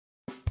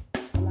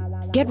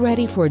Get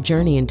ready for a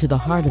journey into the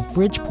heart of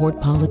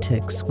Bridgeport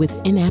politics with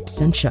In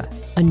Absentia,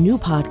 a new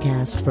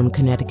podcast from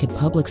Connecticut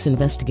Public's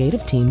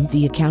investigative team,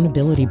 The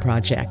Accountability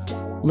Project.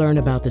 Learn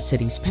about the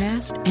city's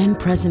past and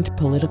present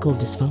political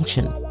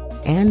dysfunction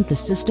and the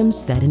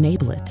systems that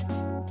enable it.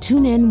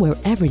 Tune in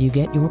wherever you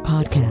get your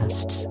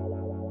podcasts.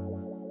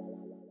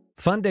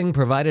 Funding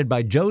provided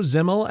by Joe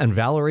Zimmel and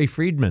Valerie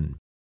Friedman.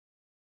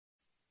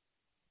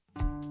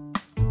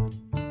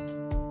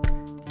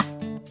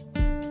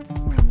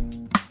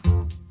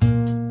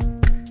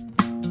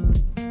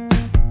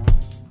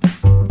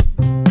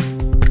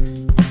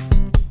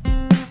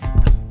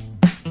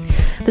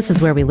 This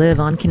is Where We Live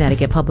on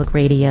Connecticut Public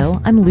Radio.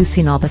 I'm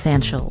Lucy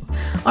Nalpathanchel.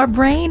 Our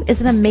brain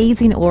is an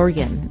amazing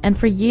organ, and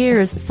for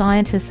years,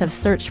 scientists have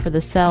searched for the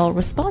cell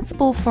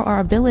responsible for our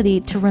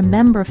ability to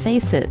remember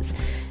faces.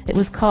 It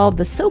was called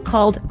the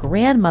so-called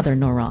grandmother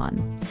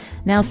neuron.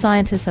 Now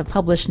scientists have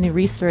published new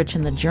research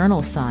in the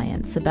journal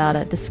Science about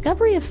a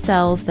discovery of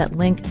cells that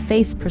link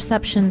face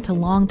perception to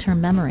long-term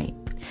memory.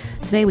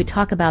 Today we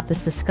talk about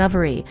this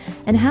discovery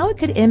and how it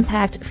could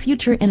impact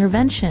future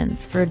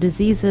interventions for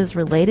diseases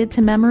related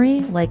to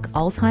memory like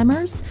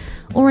Alzheimer's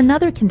or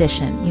another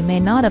condition you may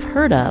not have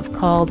heard of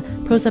called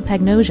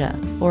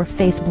prosopagnosia or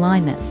face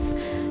blindness.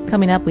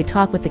 Coming up, we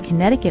talk with a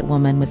Connecticut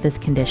woman with this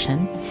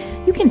condition.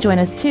 You can join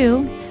us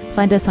too.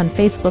 Find us on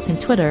Facebook and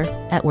Twitter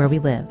at Where We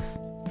Live.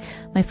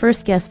 My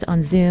first guest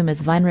on Zoom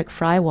is Weinrich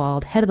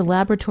Freiwald, head of the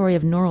Laboratory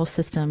of Neural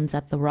Systems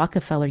at the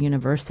Rockefeller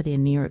University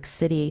in New York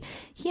City.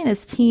 He and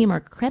his team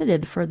are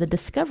credited for the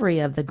discovery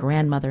of the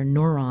grandmother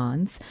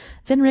neurons.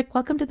 Weinrich,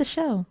 welcome to the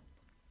show.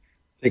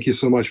 Thank you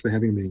so much for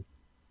having me.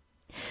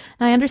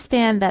 I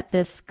understand that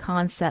this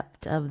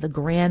concept of the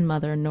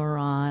grandmother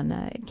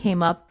neuron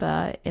came up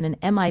in an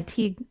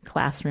MIT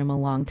classroom a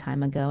long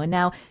time ago, and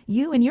now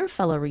you and your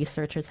fellow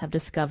researchers have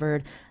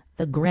discovered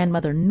the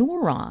grandmother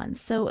neuron.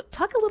 So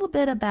talk a little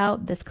bit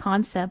about this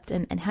concept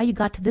and how you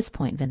got to this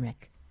point,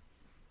 Weinrich.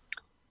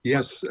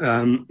 Yes.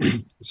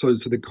 So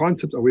the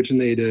concept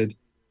originated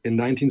in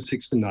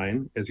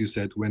 1969, as you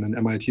said, when an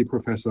MIT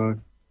professor,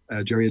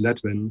 Jerry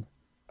Letwin,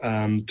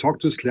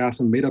 talked to his class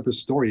and made up a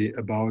story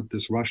about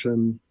this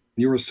Russian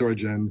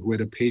neurosurgeon who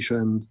had a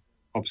patient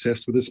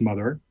obsessed with his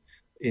mother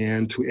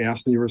and to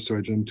ask the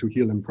neurosurgeon to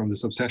heal him from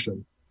this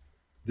obsession.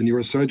 The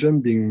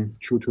neurosurgeon, being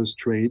true to his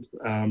trade,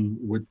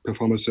 would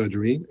perform a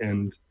surgery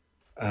and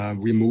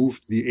remove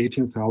the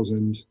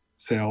 18,000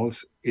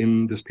 cells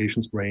in this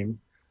patient's brain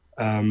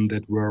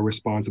that were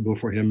responsible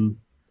for him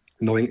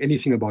knowing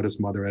anything about his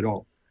mother at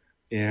all.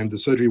 And the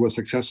surgery was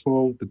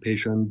successful. The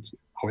patient,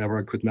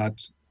 however, could not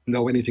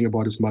know anything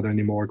about his mother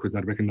anymore, could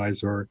not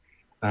recognize her,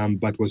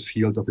 but was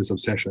healed of his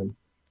obsession.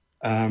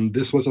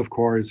 This was, of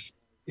course,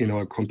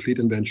 a complete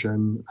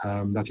invention,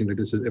 nothing like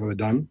this is ever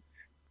done.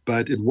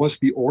 But it was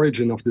the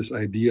origin of this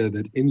idea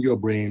that in your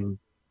brain,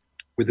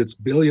 with its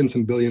billions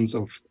and billions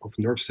of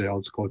nerve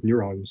cells called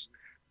neurons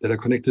that are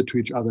connected to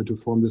each other to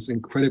form this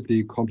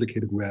incredibly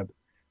complicated web,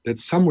 that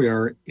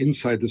somewhere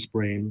inside this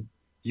brain,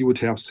 you would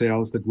have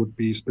cells that would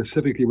be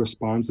specifically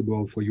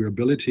responsible for your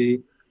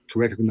ability to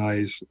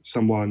recognize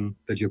someone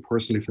that you're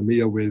personally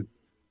familiar with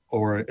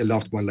or a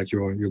loved one like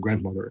your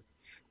grandmother.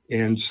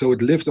 And so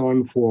it lived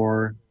on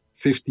for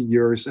 50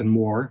 years and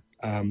more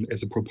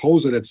as a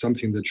proposal that's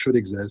something that should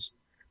exist.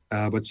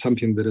 But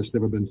something that has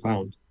never been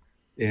found.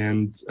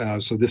 And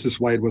so this is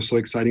why it was so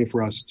exciting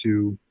for us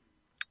to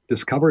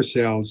discover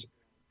cells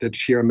that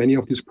share many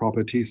of these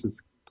properties.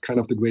 It's kind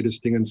of the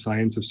greatest thing in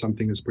science if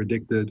something is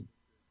predicted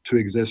to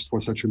exist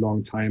for such a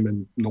long time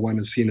and no one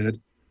has seen it.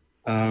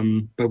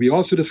 But we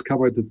also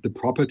discovered that the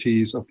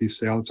properties of these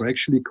cells are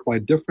actually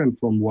quite different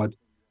from what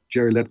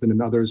Jerry Letwin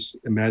and others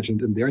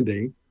imagined in their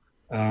day.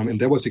 And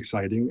that was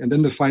exciting. And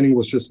then the finding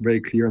was just very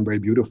clear and very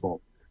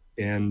beautiful.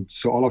 And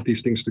so all of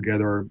these things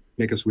together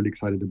make us really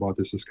excited about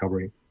this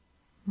discovery.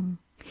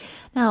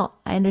 Now,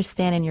 I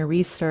understand in your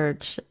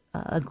research,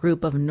 a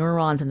group of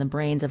neurons in the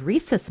brains of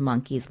rhesus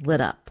monkeys lit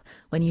up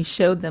when you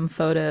showed them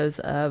photos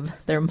of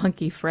their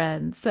monkey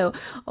friends. So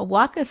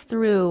walk us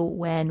through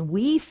when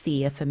we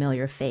see a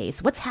familiar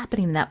face. What's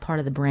happening in that part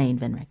of the brain,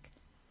 Weinrich?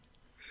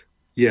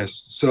 Yes.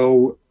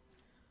 So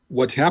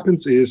what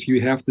happens is you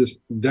have this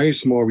very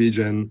small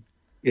region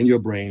in your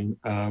brain,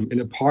 in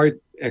a part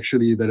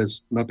actually that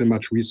has not been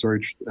much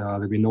researched,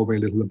 that we know very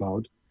little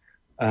about.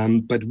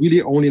 But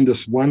really only in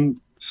this one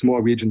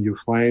small region you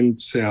find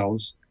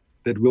cells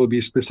that will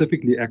be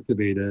specifically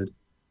activated,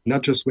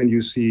 not just when you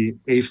see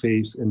a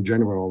face in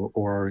general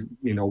or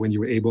when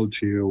you're able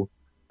to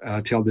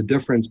tell the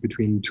difference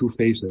between two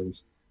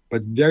faces,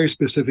 but very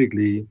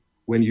specifically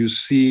when you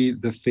see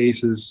the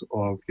faces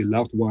of your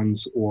loved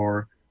ones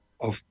or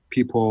of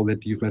people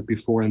that you've met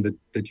before and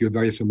that you're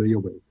very familiar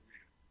with.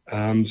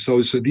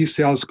 So these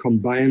cells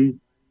combine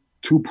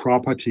two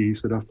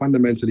properties that are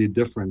fundamentally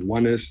different.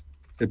 One is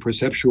a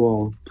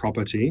perceptual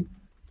property,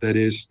 that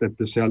is that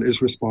the cell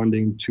is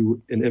responding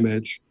to an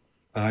image,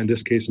 in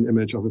this case, an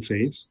image of a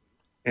face.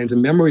 And the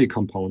memory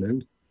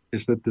component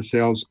is that the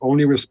cells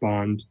only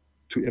respond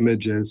to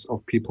images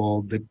of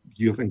people that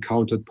you have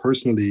encountered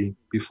personally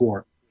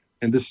before.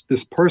 And this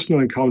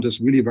personal encounter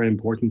is really very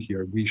important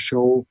here. We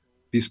show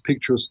these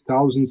pictures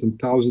thousands and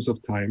thousands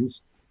of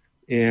times.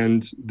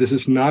 And this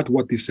is not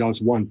what the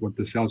cells want. What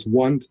the cells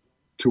want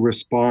to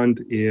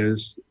respond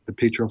is the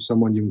picture of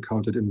someone you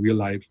encountered in real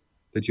life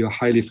that you're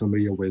highly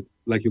familiar with,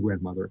 like your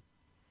grandmother.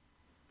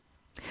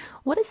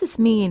 What does this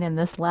mean in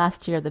this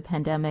last year of the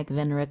pandemic,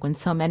 Vinrik, when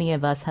so many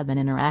of us have been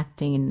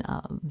interacting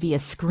via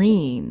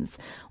screens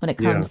when it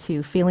comes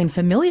to feeling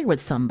familiar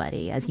with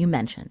somebody, as you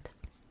mentioned?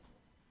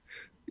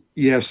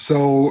 Yes,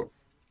 so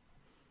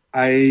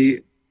I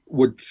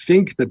would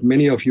think that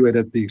many of you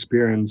had the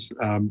experience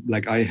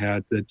like I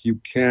had, that you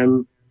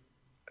can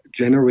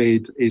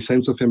generate a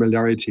sense of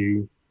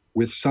familiarity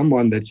with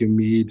someone that you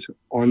meet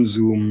on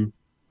Zoom,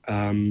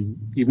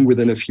 even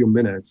within a few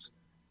minutes.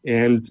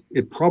 And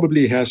it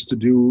probably has to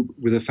do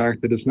with the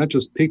fact that it's not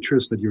just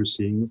pictures that you're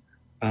seeing,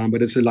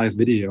 but it's a live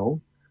video,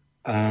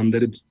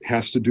 that it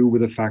has to do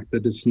with the fact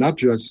that it's not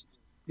just,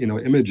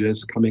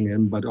 images coming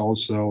in, but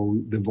also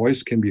the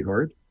voice can be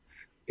heard,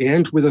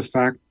 and with the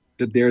fact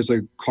that there's a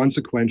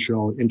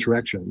consequential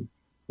interaction.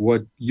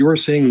 What you're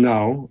saying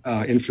now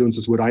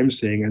influences what I'm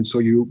saying. And so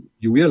you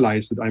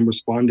realize that I'm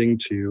responding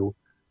to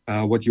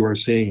what you are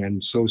saying.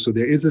 And so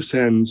there is a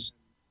sense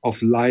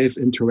of live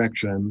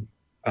interaction,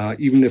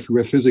 even if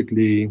we're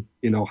physically,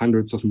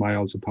 hundreds of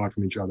miles apart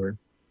from each other.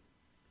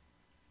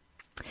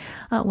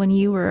 When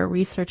you were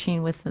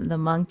researching with the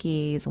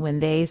monkeys, when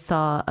they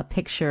saw a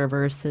picture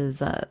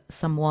versus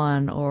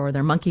someone or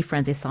their monkey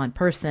friends they saw in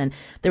person,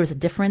 there was a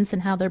difference in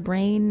how their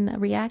brain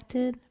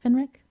reacted,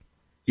 Vinrik?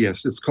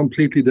 Yes, it's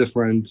completely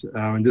different.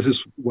 And this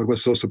is what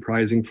was so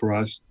surprising for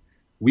us.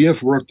 We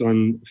have worked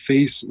on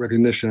face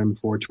recognition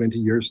for 20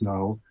 years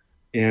now,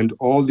 and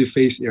all the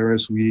face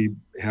areas we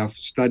have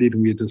studied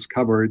and we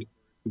discovered,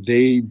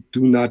 they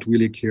do not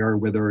really care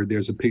whether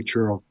there's a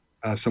picture of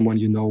someone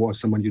you know or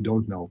someone you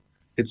don't know.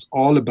 It's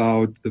all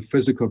about the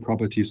physical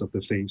properties of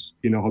the face.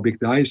 How big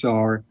the eyes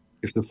are,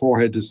 if the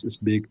forehead is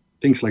big,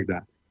 things like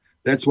that.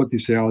 That's what the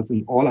cells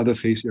and all other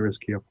face areas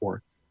care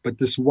for. But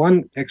this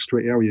one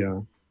extra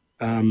area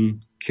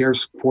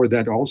cares for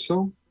that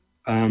also.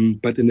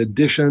 But in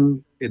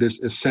addition, it is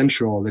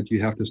essential that you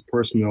have this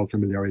personal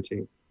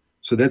familiarity.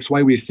 So that's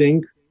why we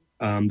think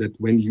that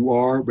when you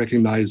are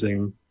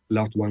recognizing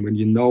loved one, when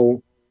you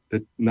know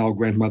that now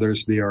grandmother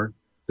is there,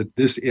 that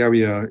this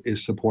area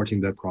is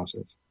supporting that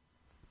process.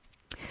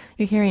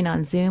 You're hearing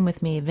on Zoom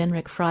with me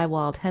Vinrik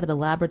Frywald, head of the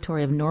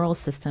Laboratory of Neural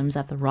Systems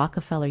at the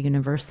Rockefeller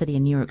University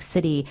in New York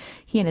City.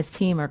 He and his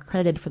team are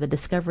credited for the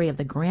discovery of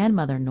the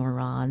grandmother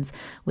neurons,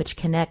 which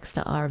connects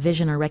to our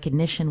vision or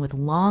recognition with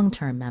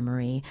long-term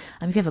memory.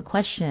 If you have a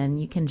question,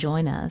 you can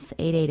join us,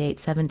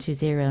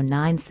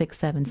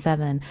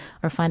 888-720-9677,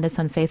 or find us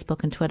on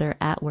Facebook and Twitter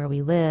at Where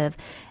We Live.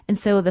 And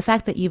so the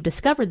fact that you've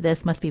discovered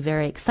this must be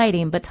very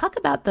exciting, but talk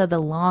about the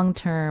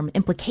long-term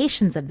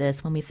implications of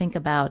this when we think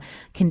about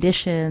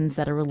conditions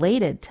that are related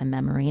to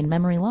memory and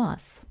memory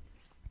loss.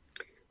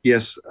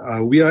 Yes,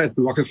 we are at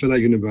the Rockefeller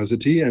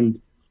University,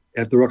 and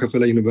at the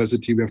Rockefeller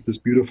University, we have this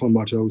beautiful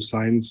motto,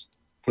 science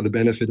for the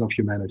benefit of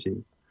humanity.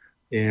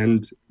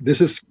 And this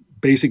is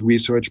basic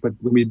research, but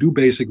when we do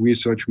basic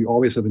research, we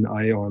always have an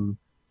eye on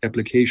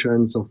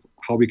applications of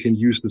how we can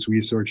use this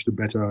research to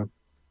better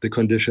the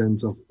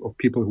conditions of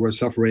people who are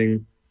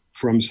suffering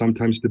from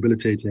sometimes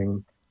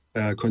debilitating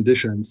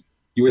conditions.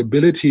 Your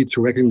ability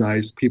to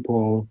recognize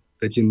people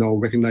that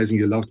recognizing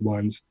your loved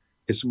ones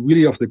is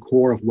really of the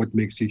core of what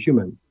makes you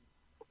human.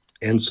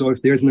 And so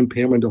if there's an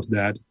impairment of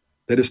that,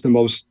 that is the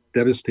most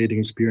devastating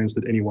experience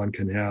that anyone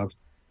can have.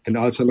 An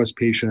Alzheimer's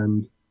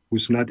patient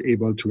who's not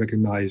able to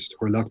recognize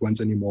her loved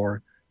ones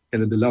anymore,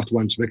 and then the loved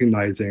ones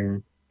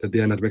recognizing that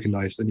they are not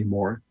recognized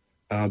anymore.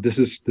 This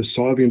is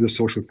dissolving the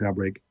social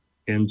fabric.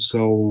 And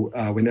so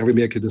whenever we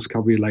make a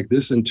discovery like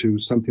this into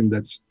something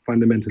that's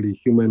fundamentally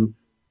human,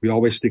 we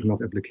always think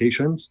of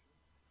applications.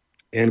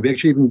 And we're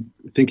actually even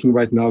thinking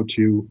right now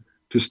to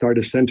start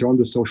a center on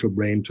the social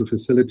brain to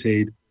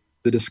facilitate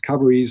the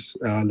discoveries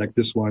like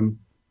this one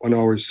on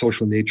our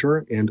social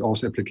nature and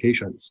also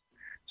applications.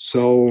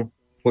 So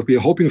what we're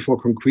hoping for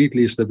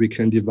concretely is that we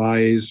can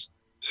devise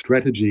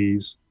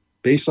strategies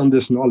based on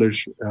this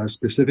knowledge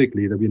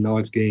specifically that we now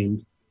have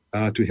gained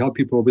to help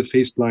people with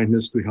face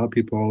blindness, to help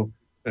people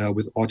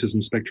with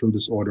autism spectrum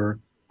disorder,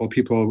 or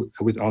people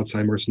with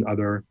Alzheimer's and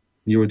other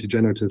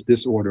neurodegenerative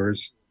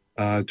disorders,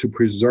 to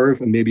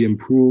preserve and maybe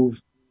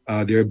improve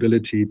their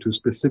ability to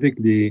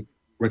specifically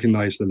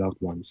recognize the loved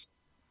ones.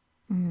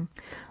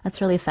 That's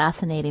really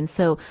fascinating.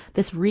 So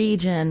this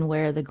region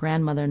where the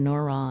grandmother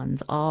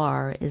neurons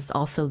are is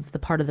also the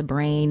part of the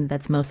brain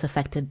that's most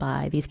affected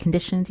by these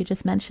conditions you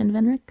just mentioned,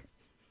 Vinrik?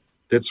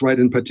 That's right.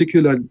 In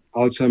particular,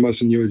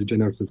 Alzheimer's and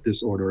neurodegenerative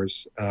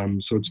disorders.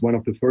 So it's one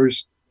of the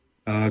first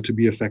to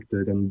be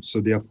affected. And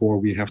so therefore,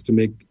 we have to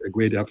make a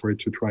great effort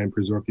to try and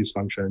preserve these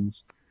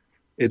functions.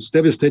 It's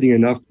devastating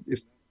enough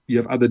if you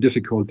have other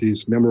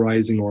difficulties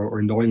memorizing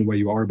or knowing where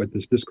you are, but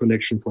this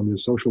disconnection from the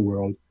social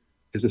world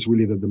is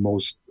really the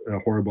most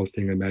horrible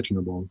thing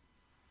imaginable.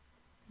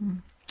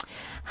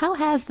 How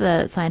has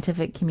the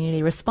scientific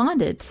community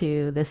responded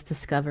to this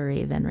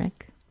discovery,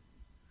 Venrik?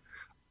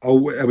 Oh,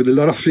 with a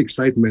lot of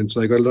excitement.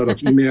 So I got a lot of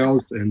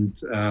emails and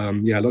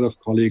a lot of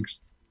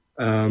colleagues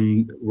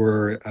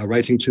were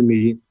writing to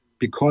me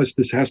because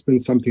this has been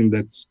something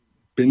that's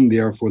been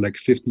there for like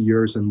 50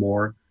 years and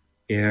more,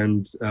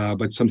 and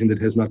but something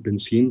that has not been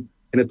seen.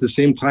 And at the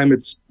same time,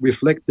 it's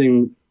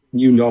reflecting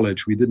new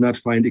knowledge. We did not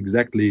find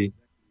exactly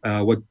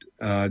what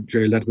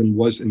Jerry Letwin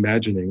was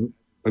imagining,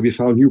 but we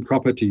found new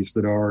properties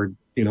that are,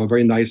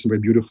 very nice and very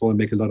beautiful and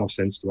make a lot of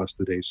sense to us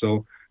today.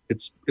 So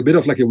it's a bit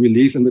of like a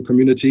relief in the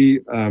community.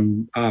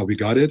 We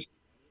got it.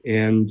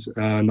 And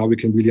now we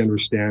can really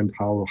understand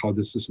how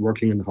this is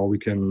working and how we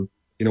can,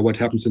 what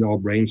happens in our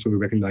brains when we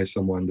recognize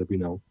someone that we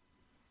know.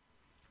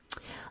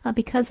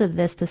 Because of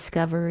this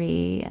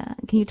discovery,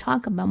 can you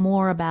talk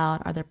more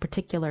about, are there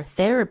particular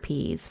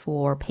therapies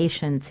for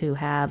patients who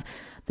have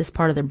this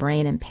part of their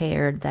brain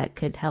impaired that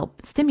could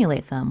help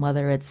stimulate them,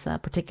 whether it's a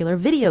particular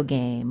video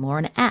game or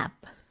an app?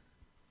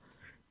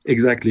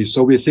 Exactly.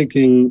 So we're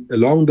thinking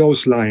along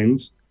those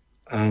lines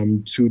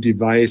to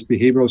devise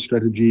behavioral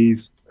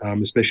strategies,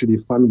 especially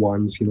fun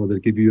ones, that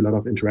give you a lot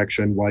of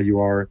interaction while you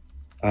are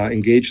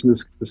engaged in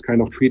this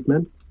kind of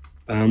treatment.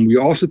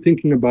 We're also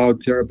thinking about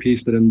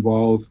therapies that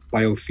involve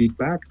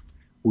biofeedback,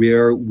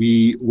 where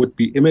we would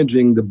be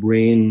imaging the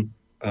brain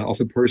of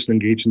the person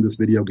engaged in this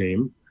video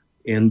game,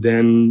 and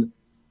then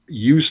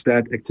use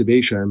that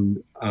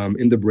activation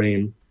in the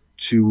brain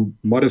to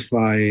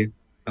modify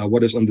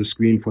what is on the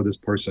screen for this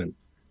person.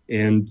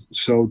 And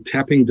so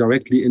tapping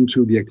directly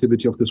into the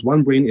activity of this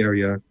one brain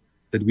area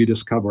that we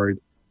discovered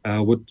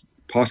would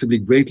possibly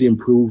greatly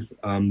improve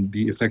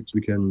the effects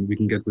we can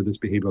get with this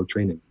behavioral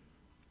training.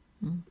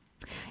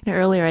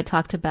 Earlier I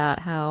talked about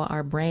how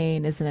our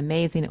brain is an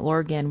amazing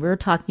organ. We're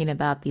talking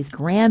about these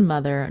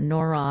grandmother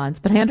neurons,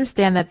 but I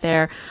understand that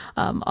there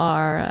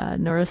are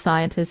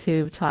neuroscientists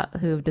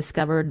who've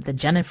discovered the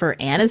Jennifer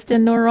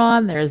Aniston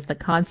neuron. There's the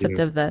concept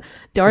of the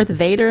Darth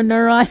Vader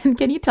neuron.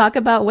 Can you talk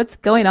about what's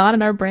going on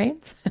in our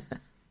brains?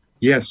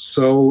 Yes.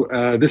 So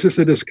this is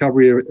a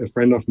discovery a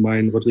friend of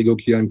mine, Rodrigo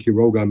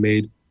Quiroga,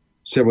 made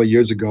several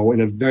years ago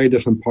in a very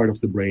different part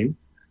of the brain.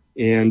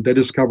 And that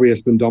discovery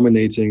has been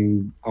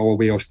dominating our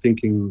way of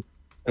thinking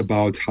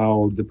about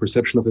how the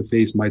perception of a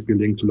face might be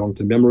linked to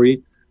long-term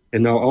memory.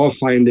 And now our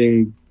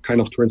finding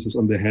kind of turns us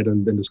on the head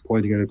and is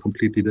pointing in a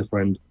completely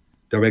different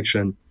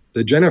direction.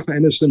 The Jennifer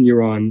Aniston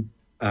neuron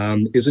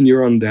is a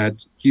neuron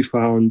that he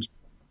found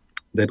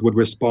that would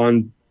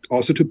respond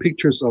also to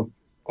pictures of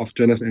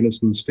Jennifer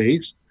Aniston's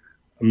face,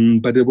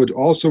 but it would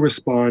also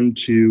respond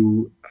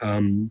to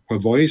her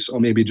voice or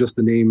maybe just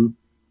the name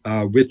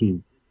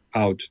written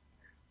out.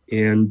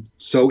 And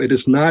so it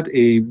is not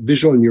a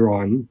visual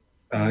neuron.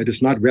 It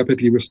is not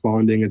rapidly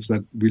responding. It's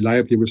not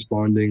reliably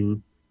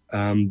responding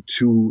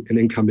to an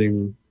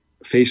incoming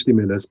face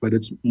stimulus, but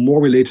it's more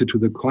related to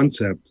the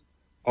concept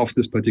of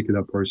this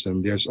particular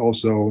person. There's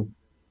also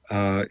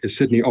a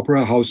Sydney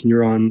Opera House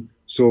neuron.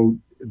 So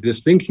the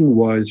thinking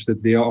was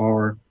that there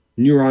are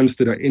neurons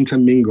that are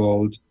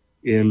intermingled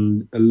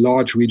in a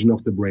large region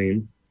of the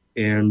brain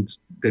and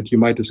that you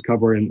might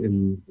discover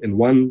in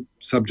one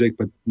subject,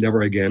 but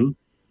never again,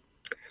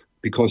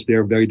 because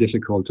they're very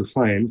difficult to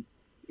find,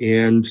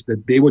 and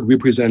that they would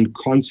represent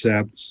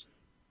concepts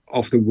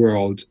of the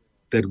world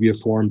that we have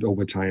formed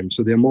over time.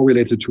 So they're more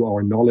related to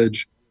our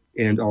knowledge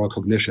and our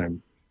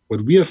cognition.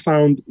 What we have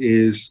found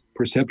is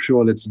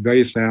perceptual. It's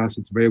very fast.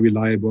 It's very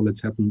reliable.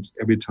 It happens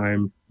every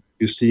time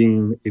you're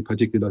seeing a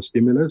particular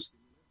stimulus.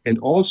 And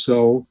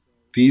also,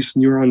 these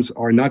neurons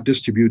are not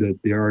distributed.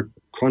 They are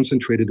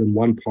concentrated in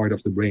one part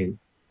of the brain.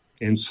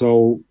 And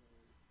so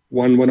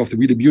one of the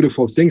really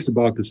beautiful things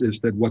about this is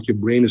that what your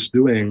brain is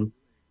doing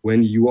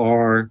when you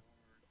are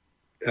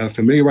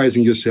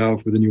familiarizing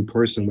yourself with a new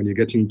person, when you're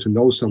getting to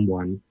know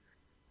someone,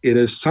 it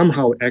is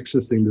somehow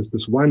accessing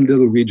this one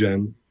little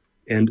region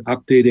and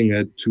updating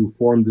it to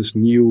form this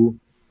new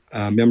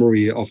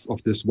memory of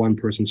this one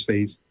person's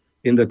face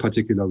in that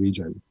particular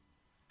region.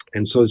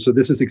 And so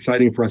this is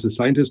exciting for us as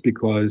scientists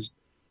because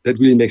that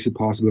really makes it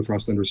possible for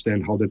us to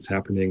understand how that's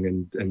happening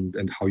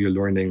and how you're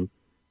learning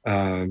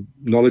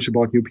knowledge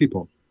about new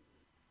people.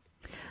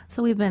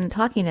 So we've been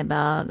talking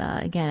about,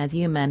 again, as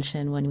you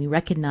mentioned, when we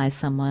recognize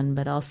someone,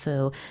 but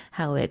also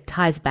how it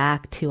ties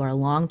back to our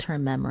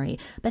long-term memory.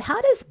 But how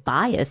does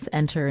bias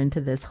enter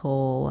into this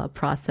whole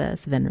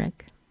process,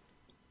 Venrik?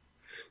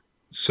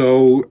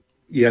 So,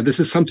 this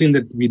is something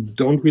that we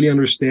don't really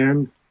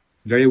understand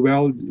very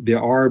well.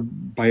 There are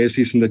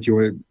biases in that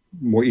you're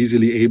more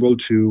easily able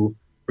to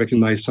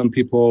recognize some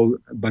people,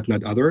 but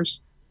not others.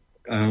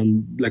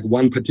 Like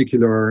one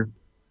particular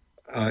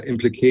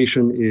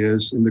implication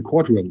is in the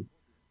courtroom.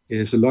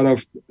 Is a lot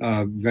of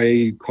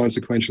very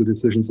consequential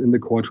decisions in the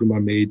courtroom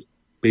are made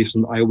based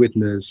on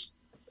eyewitness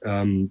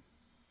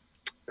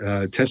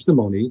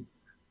testimony.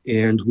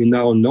 And we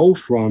now know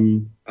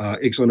from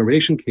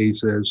exoneration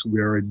cases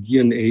where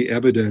DNA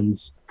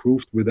evidence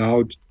proved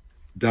without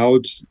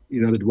doubt,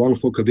 that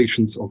wrongful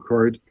convictions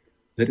occurred,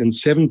 that in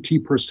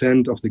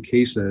 70% of the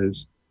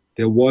cases,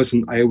 there was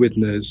an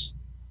eyewitness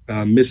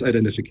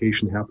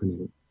misidentification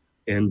happening.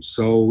 And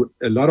so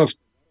a lot of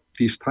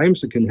these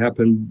times it can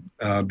happen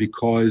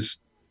because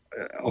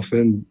of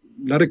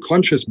not a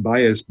conscious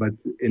bias, but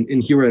an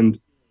inherent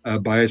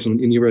bias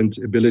and inherent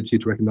ability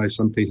to recognize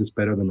some faces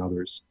better than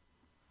others.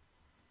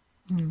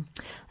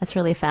 That's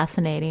really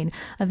fascinating.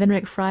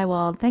 Vinrik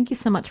Frywald, thank you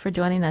so much for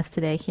joining us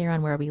today here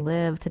on Where We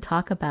Live to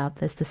talk about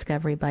this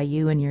discovery by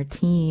you and your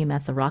team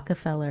at the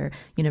Rockefeller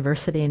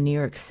University in New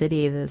York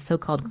City, the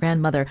so-called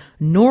grandmother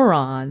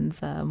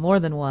neurons,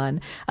 more than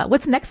one.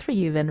 What's next for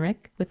you,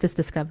 Vinrik, with this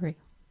discovery?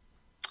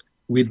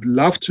 We'd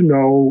love to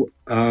know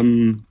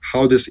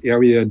how this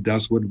area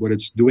does what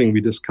it's doing.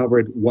 We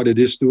discovered what it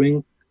is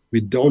doing.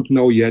 We don't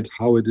know yet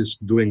how it is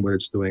doing what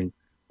it's doing.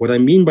 What I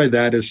mean by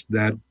that is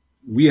that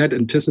we had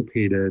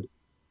anticipated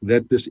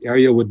that this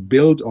area would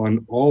build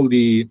on all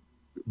the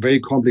very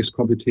complex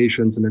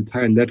computations and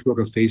entire network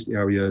of face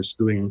areas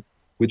doing,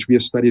 which we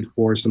have studied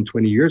for some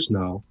 20 years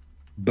now.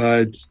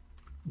 But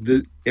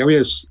the area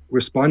is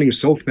responding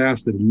so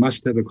fast that it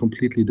must have a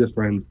completely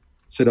different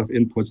set of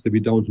inputs that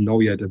we don't know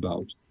yet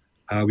about.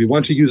 We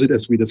want to use it,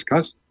 as we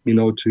discussed,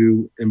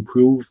 to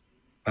improve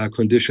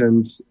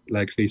conditions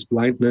like face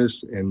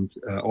blindness and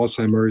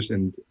Alzheimer's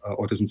and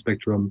autism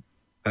spectrum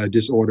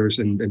disorders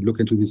and look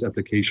into these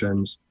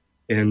applications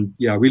and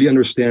really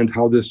understand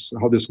how this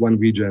one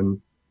region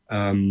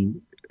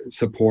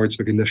supports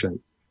recognition.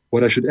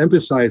 What I should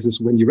emphasize is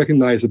when you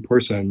recognize a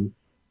person,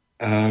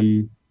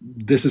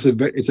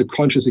 it's a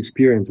conscious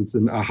experience. It's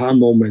an aha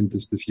moment,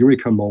 this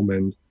eureka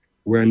moment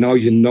where now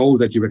you know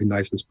that you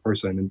recognize this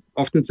person, and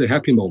often it's a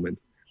happy moment.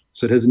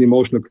 So it has an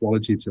emotional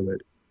quality to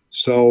it.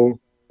 So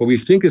what we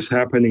think is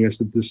happening is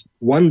that this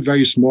one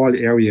very small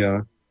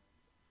area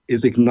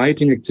is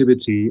igniting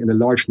activity in a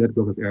large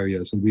network of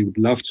areas. And we would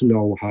love to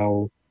know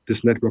how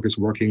this network is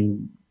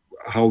working,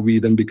 how we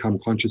then become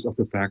conscious of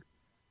the fact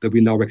that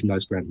we now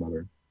recognize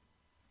grandmother.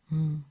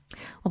 Well,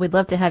 we'd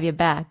love to have you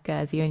back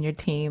as you and your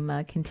team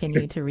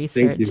continue to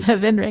research.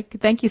 Vinrik,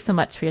 thank you so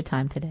much for your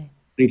time today.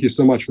 Thank you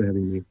so much for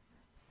having me.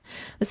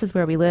 This is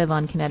Where We Live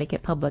on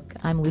Connecticut Public.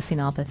 I'm Lucy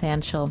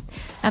Nalpathanchel.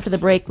 After the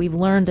break, we've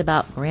learned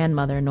about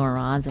grandmother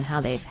neurons and how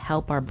they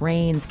help our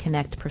brains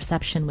connect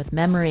perception with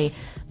memory.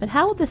 But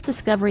how will this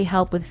discovery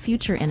help with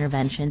future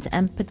interventions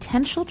and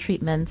potential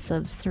treatments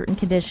of certain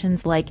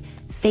conditions like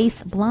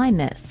face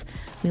blindness?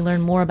 We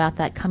learn more about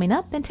that coming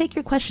up, and take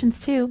your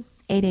questions too.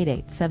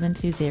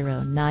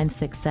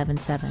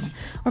 888-720-9677.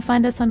 Or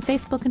find us on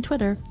Facebook and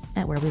Twitter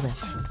at Where We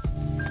Live.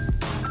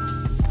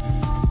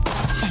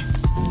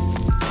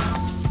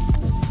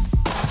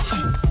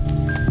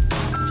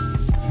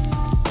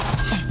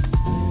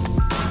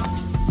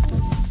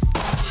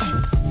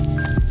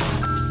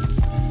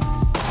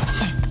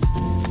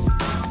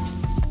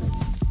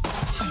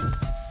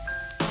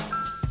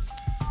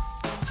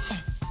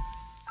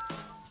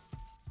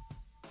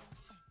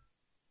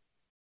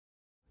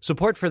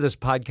 Support for this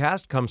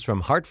podcast comes from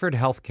Hartford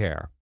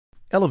Healthcare.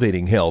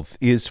 Elevating Health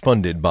is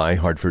funded by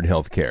Hartford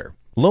Healthcare.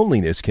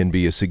 Loneliness can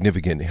be a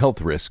significant health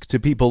risk to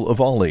people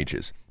of all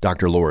ages.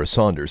 Dr. Laura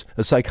Saunders,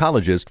 a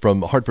psychologist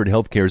from Hartford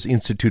Healthcare's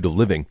Institute of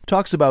Living,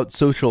 talks about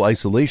social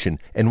isolation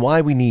and why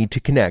we need to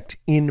connect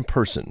in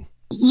person.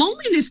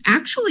 Loneliness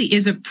actually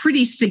is a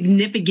pretty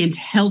significant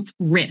health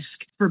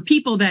risk for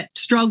people that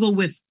struggle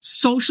with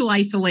social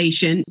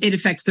isolation. It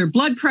affects their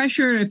blood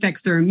pressure, it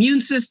affects their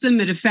immune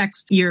system, it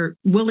affects your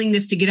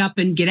willingness to get up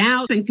and get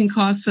out, and can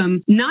cause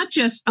some not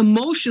just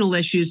emotional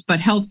issues, but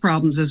health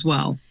problems as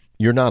well.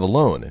 You're not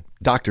alone.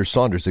 Dr.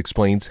 Saunders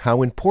explains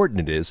how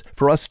important it is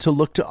for us to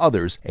look to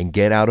others and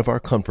get out of our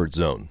comfort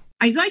zone.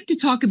 I like to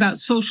talk about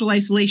social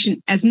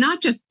isolation as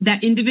not just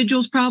that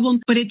individual's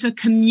problem, but it's a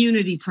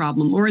community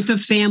problem or it's a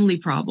family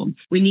problem.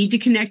 We need to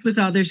connect with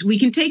others. We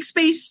can take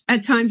space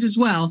at times as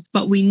well,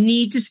 but we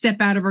need to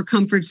step out of our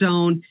comfort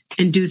zone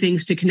and do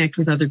things to connect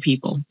with other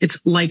people. It's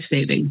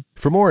life-saving.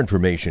 For more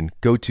information,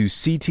 go to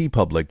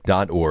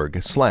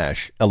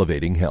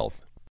ctpublic.org/elevatinghealth.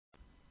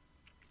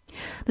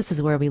 This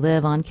is Where We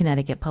Live on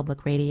Connecticut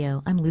Public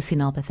Radio. I'm Lucy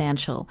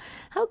Nalpathanchel.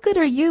 How good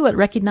are you at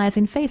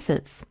recognizing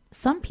faces?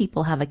 Some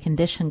people have a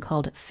condition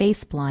called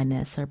face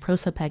blindness or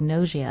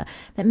prosopagnosia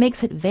that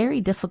makes it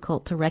very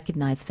difficult to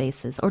recognize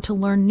faces or to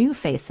learn new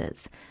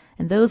faces.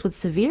 And those with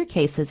severe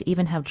cases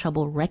even have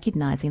trouble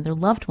recognizing their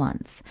loved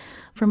ones.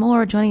 For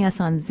more, joining us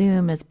on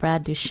Zoom is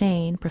Brad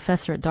Duchesne,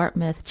 professor at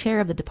Dartmouth,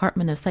 chair of the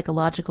Department of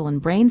Psychological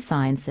and Brain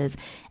Sciences,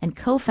 and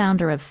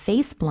co-founder of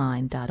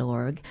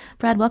faceblind.org.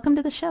 Brad, welcome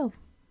to the show.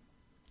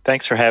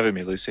 Thanks for having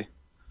me, Lucy.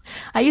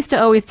 I used to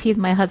always tease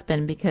my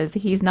husband because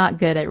he's not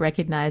good at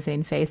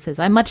recognizing faces.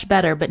 I'm much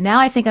better, but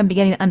now I think I'm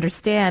beginning to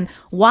understand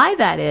why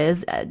that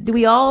is. Do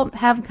we all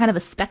have kind of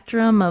a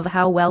spectrum of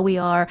how well we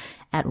are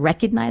at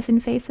recognizing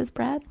faces,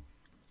 Brad?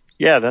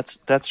 Yeah,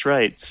 that's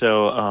right.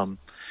 So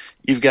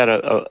you've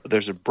got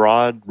there's a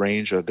broad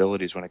range of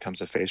abilities when it comes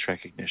to face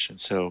recognition.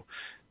 So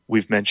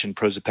we've mentioned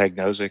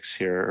prosopagnosics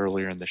here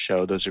earlier in the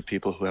show. Those are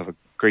people who have a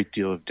great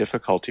deal of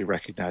difficulty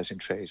recognizing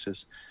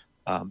faces.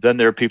 Then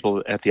there are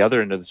people at the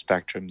other end of the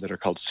spectrum that are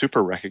called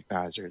super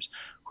recognizers,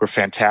 who are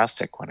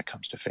fantastic when it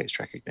comes to face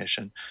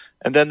recognition.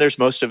 And then there's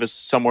most of us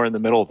somewhere in the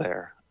middle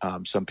there.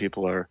 Some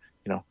people are,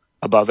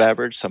 above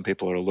average. Some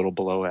people are a little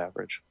below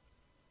average.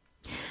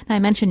 Now, I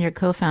mentioned you're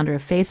co-founder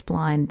of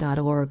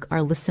faceblind.org.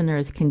 Our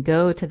listeners can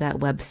go to that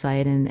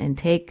website and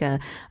take a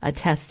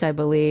test, I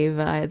believe.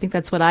 I think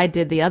that's what I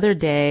did the other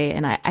day,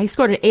 and I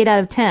scored an 8 out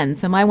of 10.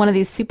 So am I one of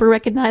these super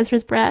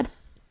recognizers, Brad?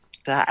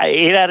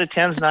 8 out of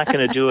 10 is not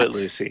going to do it,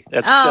 Lucy.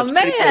 That's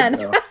man.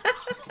 Good,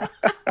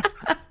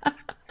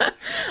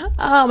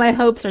 Oh, my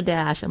hopes are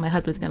dashed, and my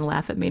husband's going to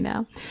laugh at me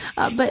now.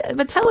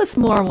 But tell us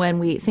more when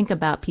we think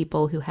about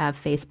people who have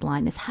face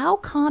blindness. How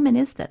common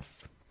is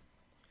this?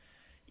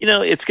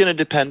 It's going to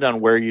depend on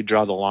where you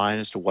draw the line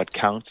as to what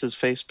counts as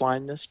face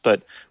blindness.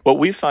 But what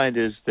we find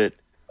is that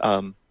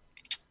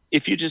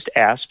if you just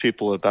ask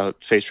people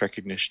about face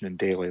recognition in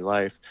daily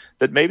life,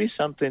 that maybe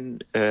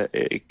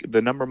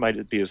the number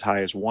might be as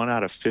high as 1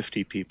 out of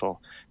 50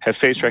 people have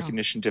face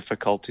recognition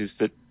difficulties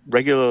that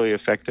regularly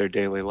affect their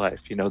daily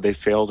life. They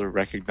fail to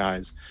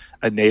recognize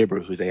a neighbor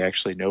who they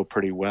actually know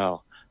pretty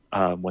well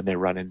when they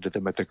run into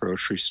them at the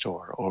grocery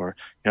store, or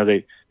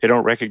they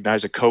don't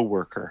recognize a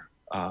coworker.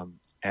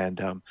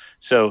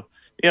 So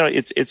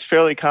it's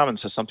fairly common.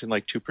 So something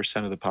like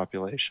 2% of the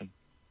population.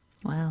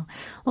 Wow.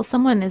 Well,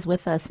 someone is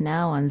with us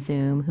now on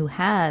Zoom who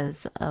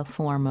has a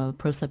form of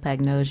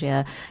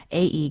prosopagnosia.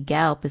 A.E.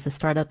 Galp is a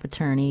startup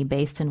attorney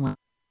based in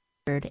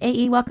Westford.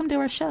 A.E., welcome to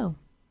our show.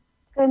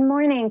 Good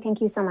morning.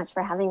 Thank you so much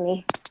for having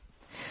me.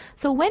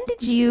 So when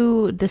did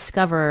you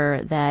discover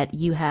that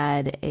you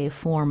had a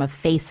form of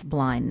face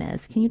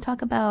blindness? Can you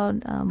talk about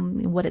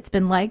what it's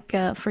been like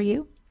for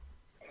you?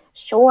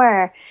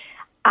 Sure.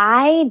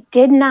 I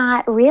did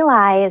not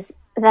realize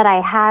that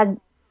I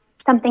had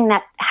something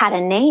that had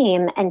a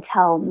name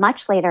until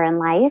much later in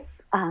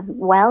life,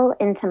 well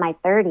into my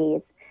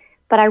 30s.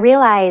 But I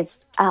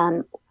realized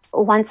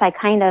once I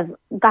kind of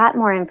got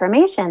more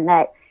information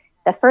that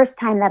the first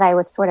time that I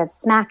was sort of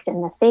smacked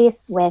in the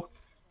face with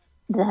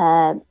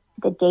the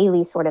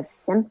daily sort of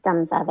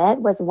symptoms of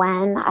it was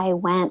when I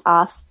went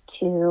off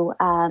to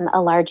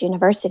a large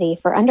university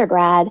for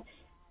undergrad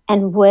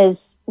and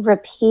was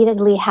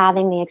repeatedly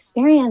having the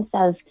experience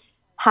of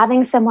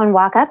having someone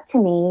walk up to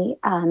me,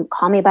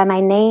 call me by my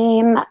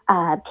name,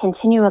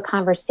 continue a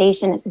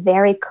conversation. It's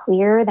very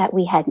clear that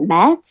we had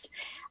met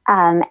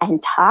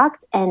and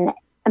talked, and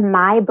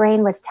my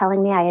brain was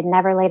telling me I had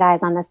never laid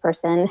eyes on this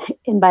person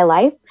in my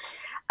life.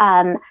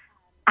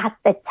 At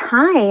the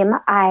time,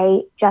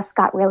 I just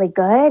got really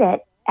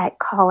good at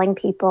calling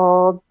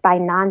people by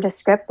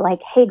nondescript,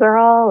 like, hey,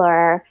 girl,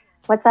 or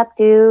what's up,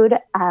 dude,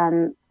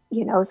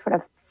 sort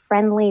of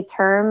friendly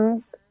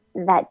terms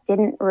that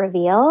didn't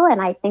reveal.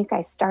 And I think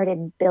I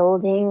started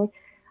building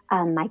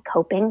my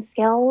coping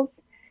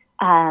skills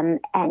and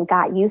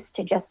got used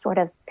to just sort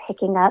of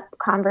picking up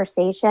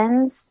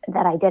conversations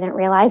that I didn't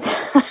realize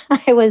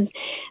I was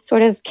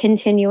sort of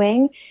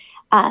continuing.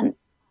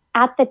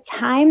 At the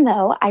time,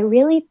 though, I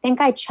really think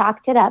I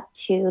chalked it up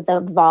to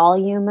the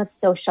volume of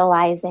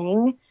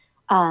socializing,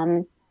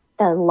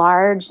 the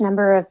large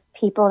number of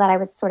people that I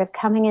was sort of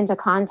coming into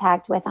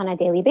contact with on a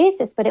daily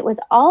basis. But it was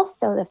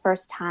also the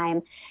first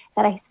time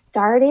that I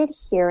started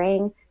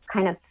hearing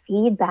kind of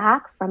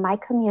feedback from my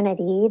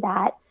community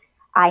that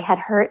I had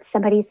hurt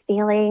somebody's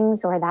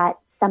feelings, or that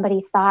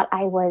somebody thought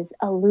I was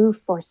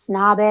aloof or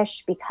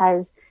snobbish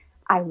because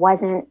I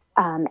wasn't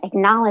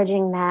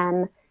acknowledging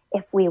them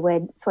if we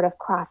would sort of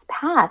cross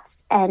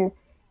paths. And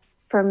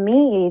for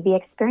me, the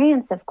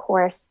experience, of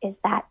course, is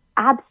that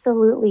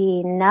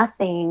absolutely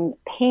nothing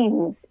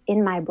pings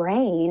in my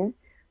brain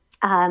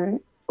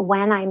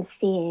when I'm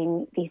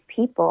seeing these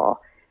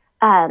people.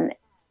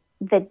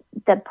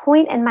 The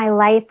point in my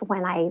life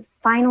when I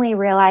finally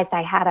realized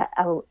I had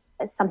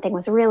something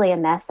was really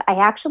amiss, I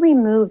actually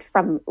moved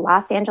from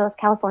Los Angeles,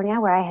 California,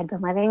 where I had been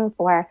living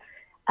for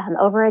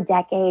over a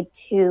decade,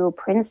 to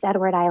Prince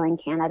Edward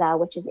Island, Canada,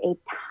 which is a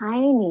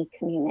tiny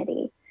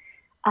community.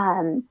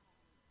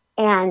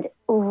 And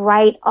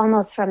right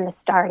almost from the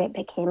start, it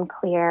became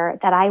clear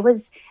that I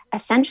was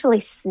essentially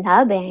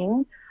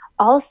snubbing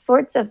all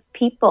sorts of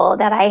people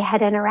that I had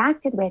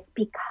interacted with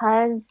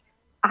because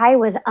I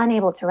was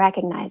unable to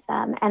recognize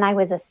them. And I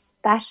was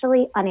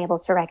especially unable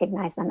to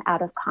recognize them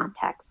out of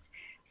context.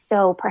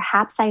 So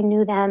perhaps I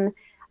knew them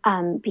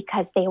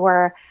because they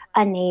were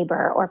a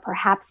neighbor, or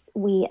perhaps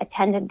we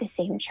attended the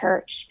same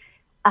church,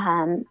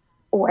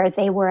 or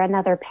they were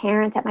another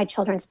parent at my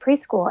children's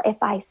preschool.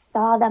 If I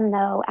saw them,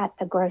 though, at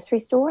the grocery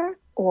store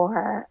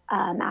or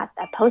at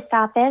the post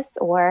office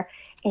or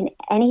in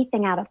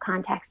anything out of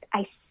context,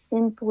 I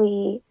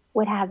simply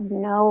would have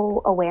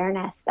no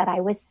awareness that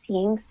I was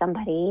seeing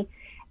somebody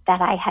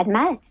that I had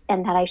met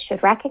and that I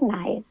should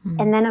recognize.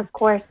 And then, of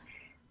course,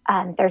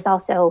 there's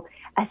also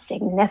a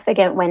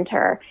significant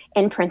winter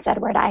in Prince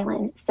Edward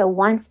Island. So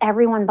once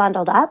everyone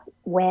bundled up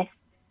with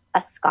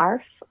a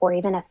scarf or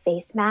even a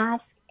face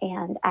mask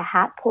and a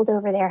hat pulled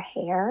over their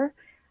hair,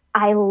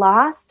 I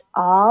lost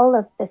all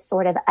of the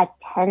sort of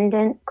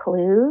attendant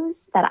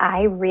clues that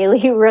I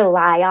really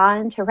rely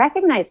on to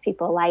recognize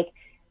people, like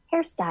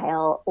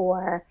hairstyle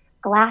or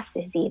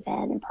glasses,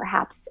 even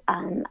perhaps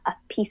a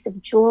piece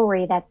of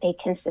jewelry that they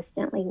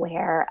consistently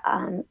wear,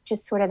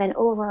 just sort of an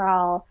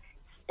overall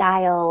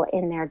style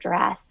in their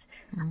dress.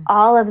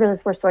 All of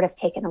those were sort of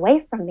taken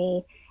away from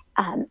me.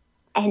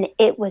 And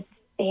it was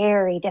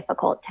very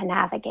difficult to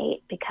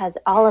navigate because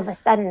all of a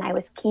sudden I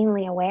was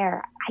keenly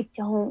aware I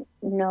don't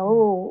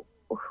know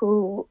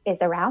who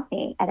is around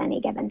me at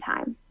any given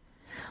time.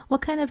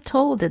 What kind of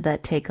toll did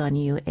that take on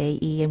you,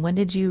 AE, and when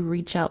did you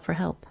reach out for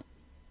help?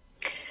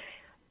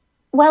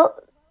 Well,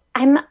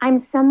 I'm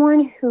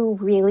someone who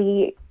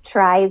really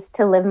tries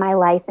to live my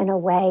life in a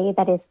way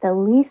that is the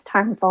least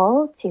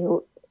harmful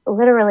to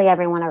literally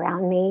everyone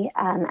around me.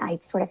 I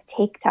sort of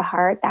take to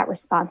heart that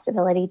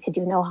responsibility to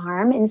do no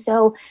harm. And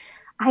so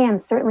I am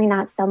certainly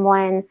not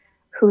someone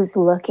who's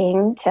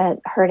looking to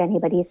hurt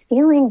anybody's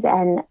feelings.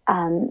 And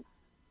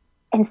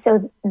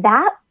so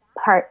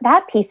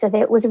that piece of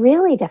it was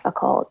really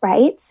difficult,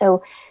 right?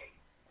 So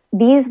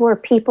these were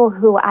people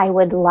who I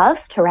would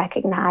love to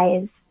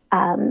recognize.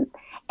 And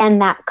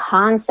that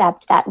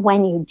concept that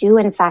when you do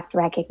in fact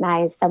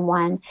recognize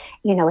someone,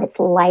 it's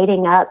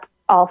lighting up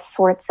all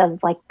sorts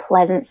of like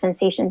pleasant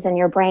sensations in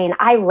your brain.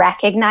 I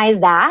recognize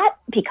that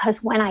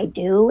because when I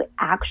do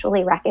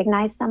actually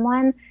recognize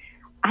someone,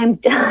 I'm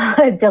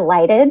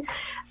delighted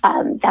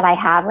that I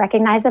have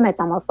recognized them. It's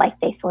almost like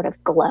they sort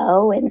of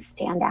glow and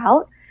stand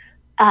out.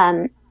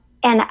 And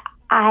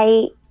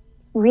I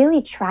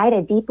really try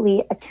to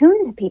deeply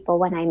attune to people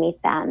when I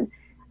meet them.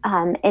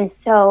 And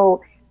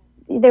so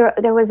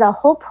there was a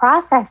whole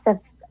process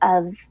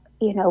of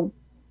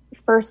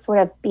first sort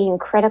of being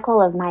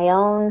critical of my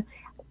own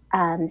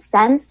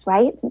sense,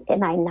 right?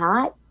 Am I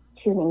not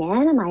tuning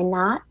in? Am I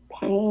not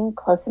paying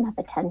close enough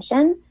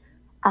attention?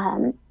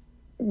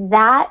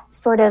 That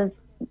sort of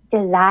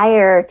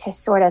desire to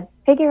sort of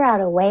figure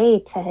out a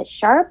way to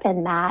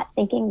sharpen that,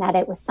 thinking that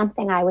it was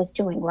something I was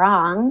doing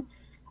wrong,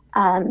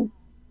 I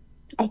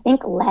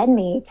think led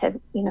me to,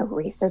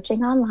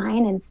 researching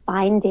online and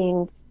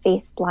finding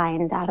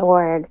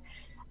faceblind.org,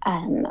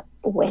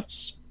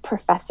 which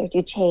Professor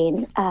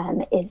Duchesne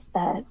is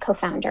the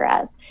co-founder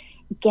of.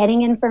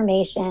 Getting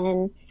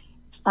information,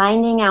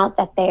 finding out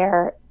that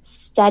they're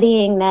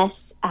studying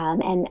this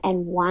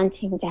and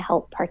wanting to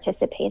help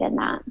participate in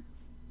that.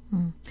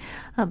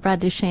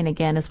 Brad Duchesne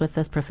again is with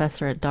us,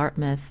 professor at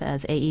Dartmouth,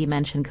 as AE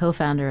mentioned,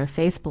 co-founder of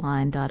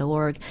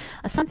faceblind.org.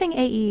 Something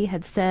AE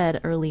had said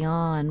early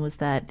on was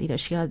that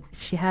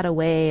she had a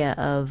way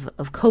of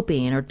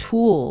coping or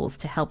tools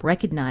to help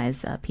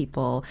recognize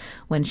people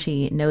when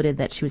she noted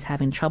that she was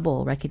having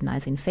trouble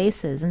recognizing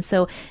faces. And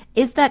so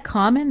is that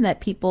common that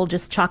people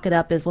just chalk it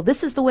up as, well,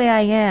 this is the way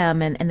I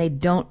am, and they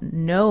don't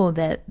know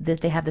that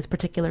they have this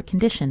particular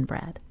condition,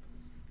 Brad?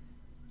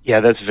 Yeah,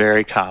 that's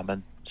very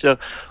common. So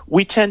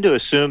we tend to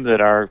assume that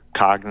our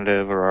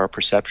cognitive or our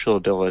perceptual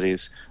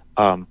abilities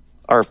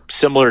are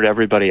similar to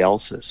everybody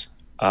else's.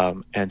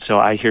 And so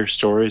I hear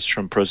stories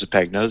from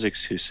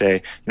prosopagnosics who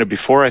say,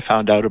 before I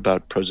found out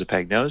about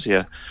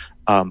prosopagnosia,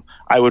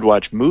 I would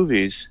watch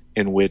movies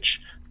in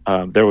which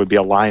there would be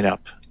a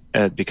lineup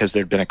because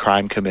there'd been a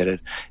crime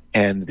committed,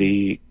 and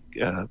the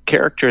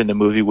character in the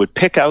movie would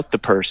pick out the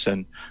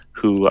person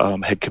who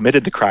had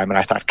committed the crime. And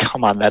I thought,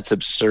 come on, that's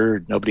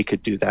absurd. Nobody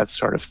could do that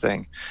sort of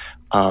thing.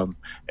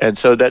 And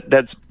so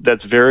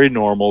that's very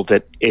normal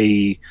that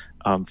AE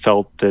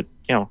felt that,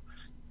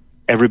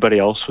 everybody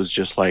else was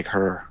just like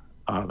her.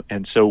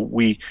 And so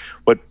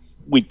what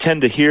we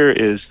tend to hear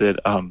is that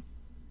a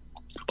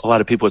lot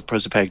of people with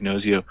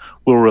prosopagnosia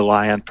will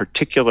rely on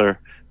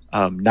particular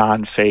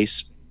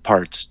non-face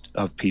parts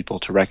of people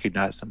to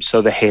recognize them.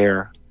 So the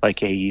hair,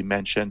 like AE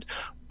mentioned,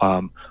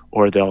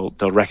 or they'll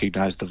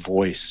recognize the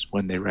voice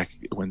when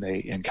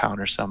they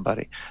encounter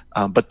somebody.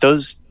 But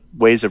those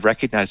ways of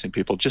recognizing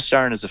people just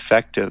aren't as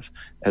effective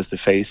as the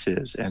face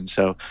is, and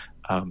so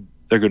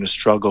they're going to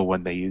struggle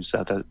when they use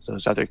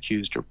those other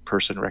cues to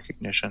person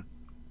recognition.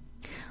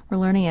 We're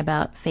learning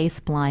about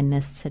face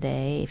blindness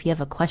today. If you have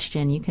a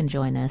question, you can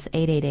join us,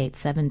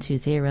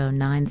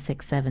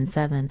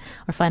 888-720-9677,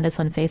 or find us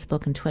on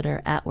Facebook and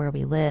Twitter at Where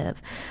We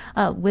Live.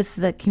 With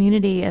the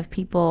community of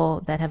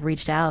people that have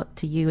reached out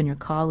to you and your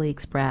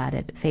colleagues, Brad,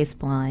 at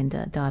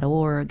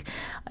faceblind.org,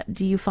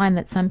 do you find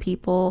that some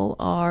people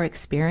are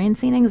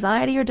experiencing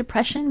anxiety or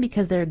depression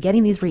because they're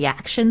getting these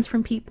reactions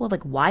from people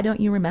like, why don't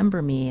you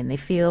remember me? And they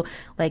feel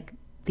like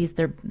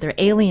they're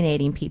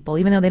alienating people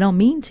even though they don't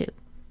mean to.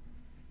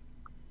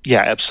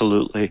 Yeah,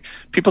 absolutely.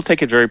 People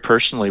take it very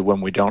personally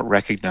when we don't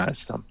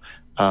recognize them.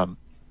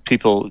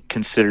 People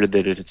consider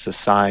that it's a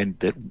sign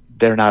that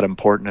they're not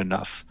important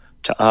enough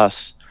to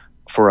us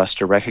for us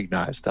to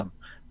recognize them.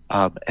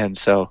 And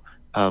so,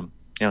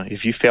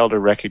 if you fail to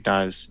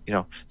recognize,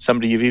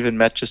 somebody you've even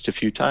met just a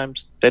few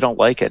times, they don't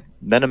like it.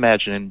 Then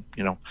imagine,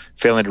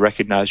 failing to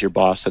recognize your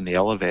boss in the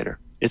elevator.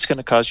 It's going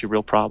to cause you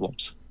real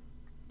problems.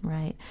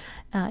 Right.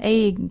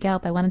 A.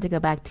 Galp, I wanted to go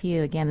back to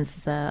you. Again, this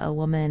is a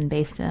woman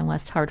based in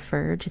West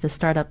Hartford. She's a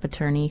startup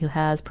attorney who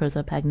has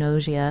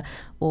prosopagnosia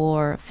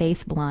or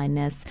face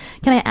blindness.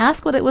 Can I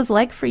ask what it was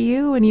like for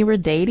you when you were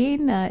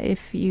dating?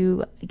 If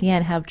you,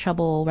 again, have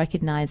trouble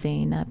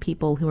recognizing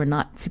people who are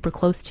not super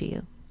close to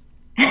you?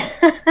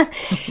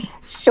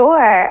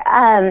 Sure.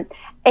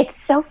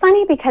 It's so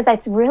funny because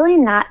it's really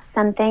not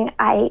something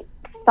I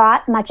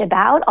thought much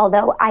about,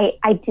 although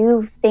I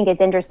do think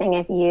it's interesting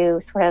if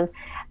you sort of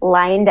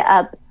lined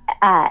up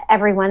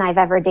everyone I've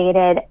ever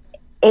dated,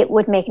 it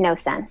would make no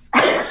sense.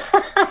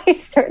 I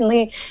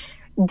certainly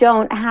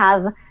don't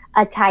have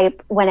a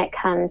type when it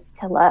comes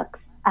to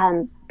looks,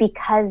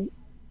 because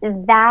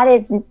that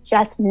is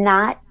just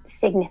not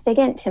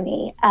significant to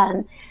me.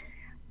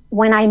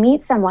 When I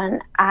meet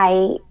someone,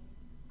 I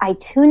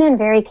tune in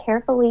very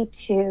carefully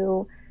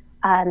to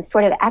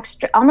sort of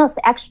almost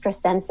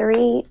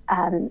extrasensory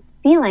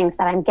feelings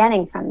that I'm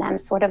getting from them,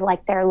 sort of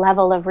like their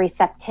level of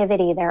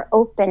receptivity, their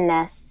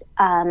openness,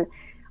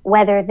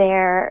 whether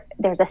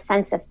there's a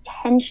sense of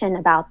tension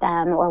about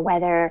them or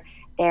whether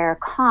they're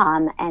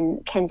calm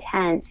and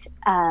content.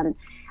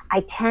 I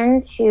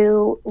tend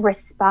to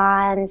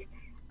respond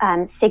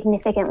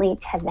significantly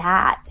to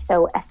that.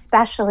 So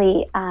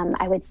especially,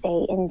 I would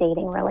say in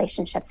dating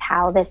relationships,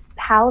 how this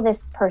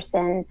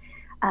person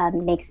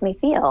makes me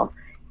feel.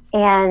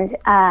 And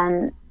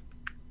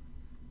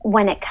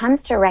when it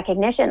comes to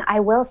recognition, I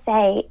will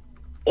say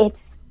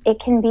it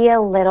can be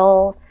a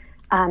little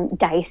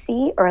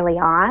dicey early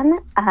on.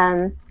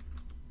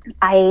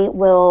 I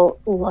will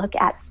look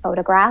at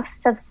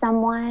photographs of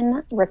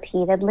someone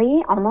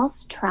repeatedly,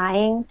 almost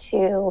trying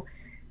to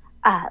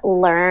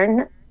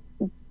learn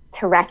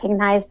to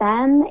recognize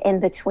them in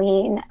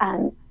between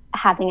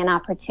having an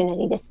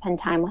opportunity to spend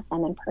time with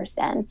them in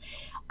person.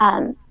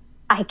 I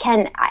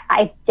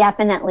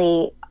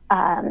definitely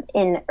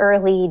in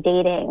early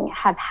dating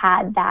have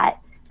had that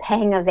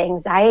pang of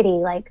anxiety,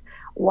 like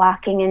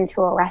walking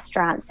into a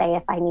restaurant, say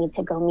if I need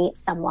to go meet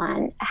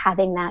someone,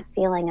 having that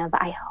feeling of,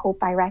 I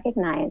hope I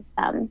recognize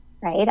them,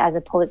 right? As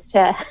opposed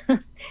to,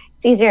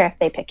 it's easier if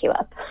they pick you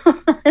up.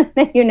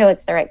 You know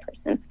it's the right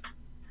person.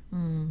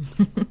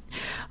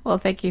 Well,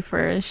 thank you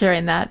for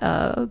sharing that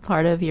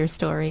part of your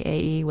story,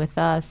 AE, with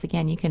us.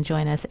 Again, you can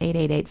join us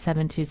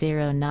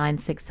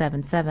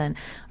 888-720-9677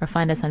 or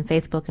find us on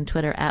Facebook and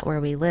Twitter at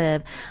Where We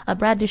Live.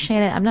 Brad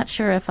Duchanin, I'm not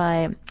sure if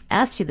I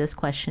asked you this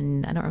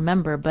question, I don't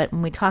remember, but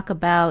when we talk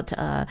about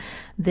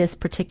this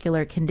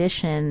particular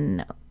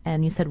condition,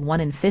 and you said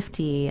 1 in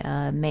 50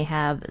 may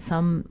have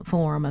some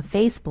form of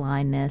face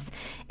blindness.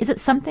 Is it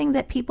something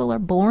that people are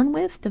born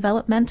with,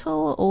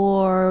 developmental,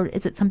 or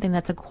is it something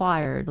that's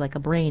acquired, like a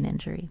brain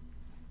injury?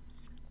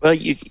 Well,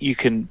 you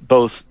can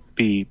both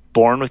be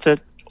born with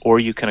it, or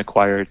you can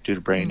acquire it due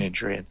to brain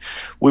injury. And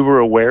we were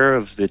aware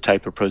of the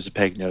type of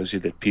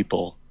prosopagnosia that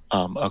people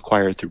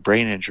acquire through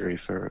brain injury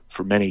for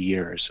many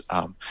years.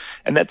 And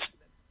that's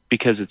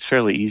because it's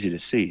fairly easy to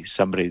see.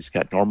 Somebody's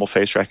got normal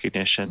face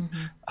recognition,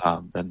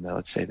 then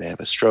let's say they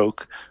have a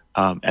stroke,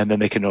 and then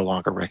they can no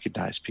longer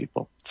recognize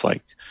people. It's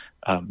like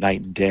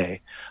night and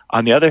day.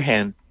 On the other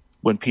hand,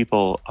 when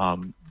people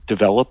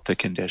develop the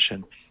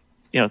condition,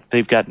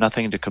 they've got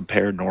nothing to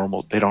compare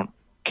normal. They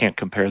can't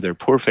compare their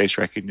poor face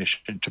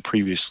recognition to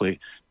previously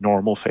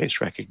normal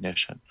face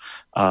recognition.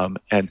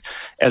 And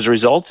as a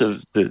result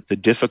of the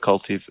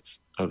difficulty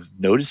of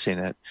noticing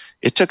it,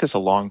 it took us a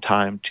long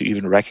time to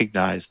even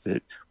recognize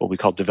that what we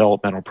call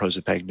developmental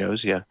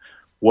prosopagnosia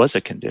was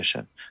a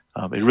condition.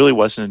 It really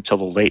wasn't until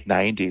the late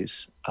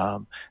 90s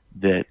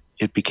that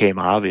it became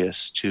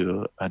obvious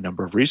to a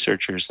number of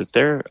researchers that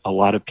there are a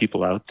lot of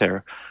people out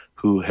there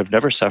who have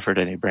never suffered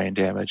any brain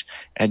damage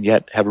and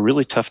yet have a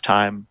really tough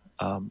time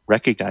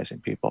recognizing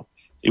people.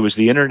 It was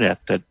the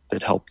internet that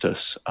helped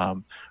us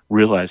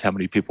realize how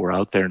many people were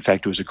out there. In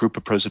fact, it was a group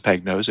of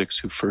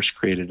prosopagnosics who first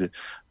created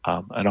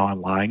an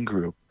online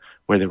group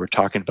where they were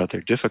talking about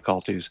their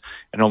difficulties,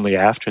 and only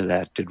after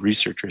that did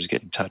researchers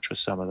get in touch with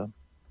some of them.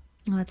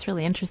 Oh, that's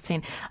really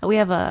interesting. We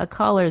have a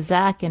caller,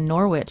 Zach, in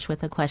Norwich,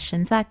 with a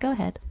question. Zach, go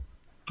ahead.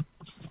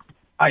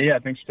 Hi, yeah,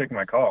 thanks for taking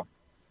my call.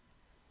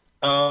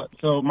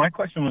 So my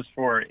question was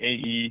for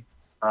AE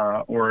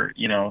or,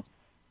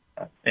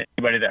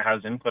 anybody that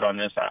has input on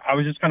this. I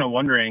was just kind of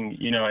wondering,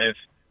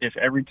 if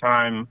every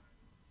time,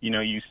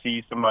 you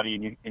see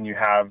somebody and you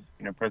have,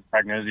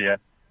 prosopagnosia,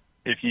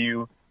 if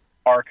you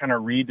are kind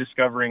of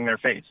rediscovering their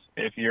face,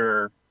 if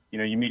you're,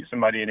 you meet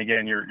somebody and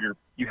again,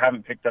 you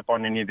haven't picked up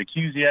on any of the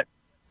cues yet,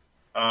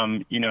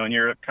 and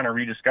you're kind of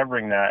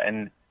rediscovering that.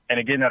 And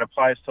again, that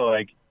applies to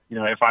like,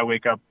 if I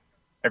wake up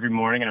every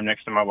morning and I'm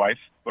next to my wife,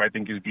 who I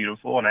think is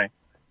beautiful, and I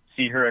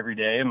see her every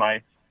day, am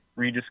I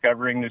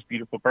rediscovering this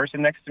beautiful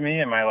person next to me?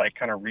 Am I like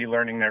kind of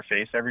relearning their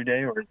face every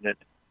day? Or is it,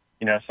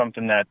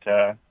 something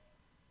that,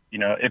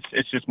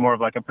 it's just more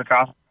of like a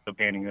Picasso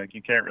painting. Like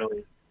you can't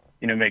really,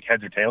 make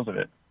heads or tails of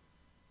it.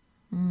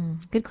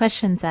 Good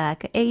question,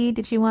 Zach. AE,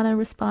 did you want to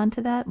respond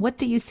to that? What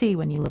do you see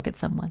when you look at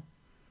someone?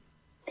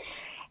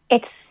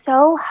 It's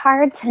so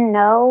hard to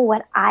know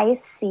what I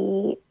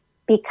see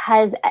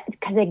because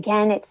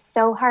again, it's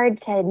so hard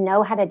to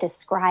know how to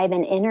describe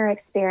an inner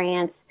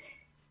experience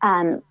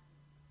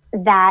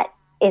that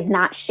is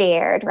not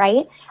shared,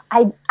 right?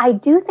 I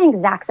do think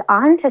Zach's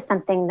onto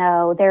something,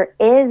 though. There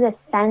is a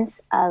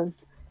sense of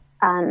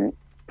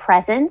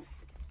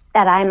presence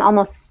that I'm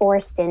almost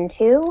forced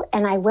into.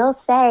 And I will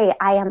say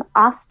I am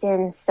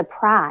often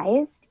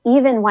surprised,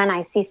 even when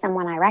I see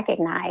someone I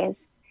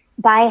recognize,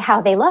 by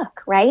how they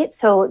look, right?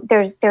 So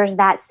there's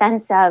that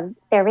sense of,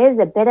 there is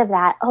a bit of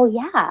that, oh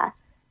yeah,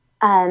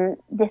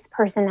 this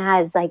person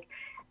has like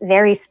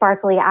very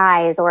sparkly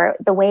eyes, or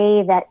the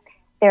way that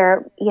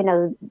their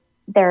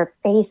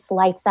face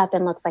lights up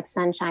and looks like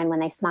sunshine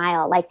when they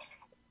smile. Like,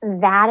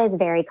 that is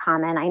very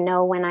common. I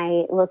know when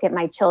I look at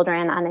my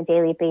children on a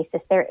daily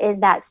basis, there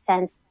is that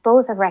sense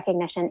both of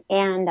recognition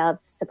and of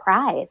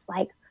surprise.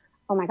 Like,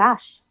 oh my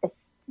gosh,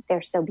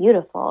 they're so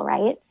beautiful,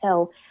 right?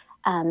 So,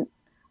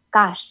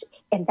 gosh,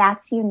 if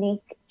that's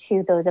unique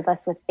to those of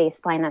us with face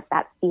blindness,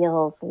 that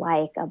feels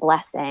like a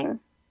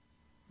blessing.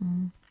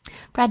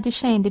 Brad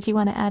Duchesne, did you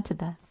want to add to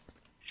that?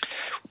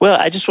 Well,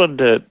 I just wanted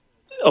to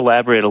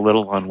elaborate a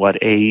little on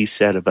what AE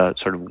said about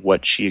sort of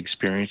what she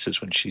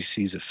experiences when she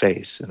sees a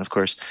face. And of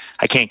course,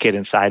 I can't get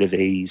inside of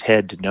AE's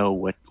head to know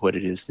what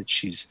it is that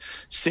she's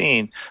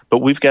seeing, but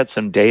we've got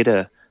some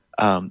data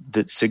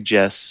that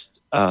suggests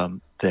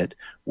that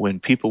when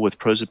people with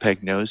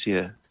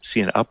prosopagnosia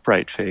see an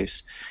upright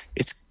face,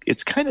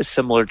 it's kind of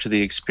similar to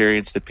the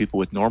experience that people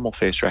with normal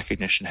face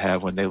recognition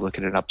have when they look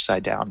at an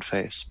upside down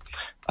face.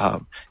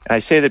 And I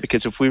say that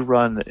because if we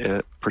run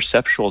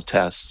perceptual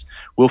tests,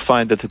 we'll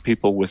find that the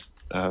people with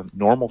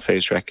normal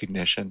face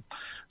recognition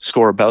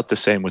score about the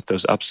same with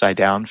those upside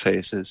down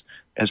faces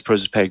as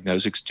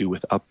prosopagnosics do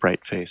with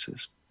upright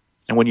faces.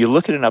 And when you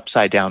look at an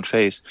upside down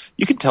face,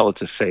 you can tell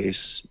it's a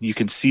face, you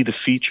can see the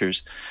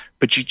features,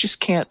 but you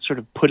just can't sort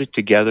of put it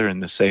together in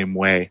the same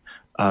way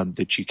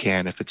that you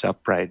can if it's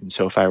upright. And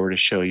so if I were to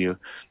show you,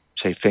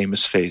 say,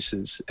 famous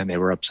faces and they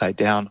were upside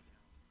down,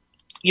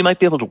 you might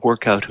be able to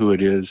work out who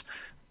it is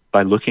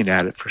by looking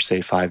at it for,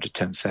 say, 5 to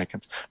 10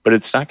 seconds. But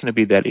it's not going to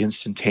be that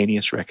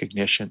instantaneous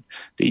recognition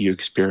that you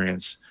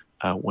experience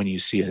when you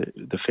see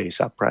the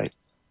face upright.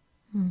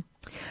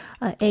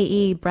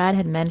 AE, Brad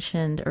had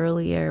mentioned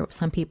earlier,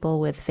 some people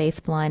with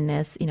face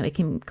blindness, it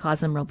can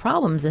cause them real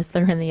problems if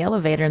they're in the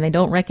elevator and they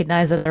don't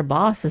recognize that their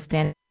boss is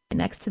standing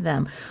next to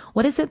them.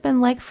 What has it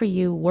been like for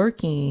you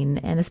working,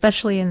 and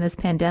especially in this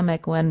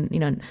pandemic when,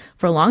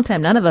 for a long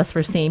time, none of us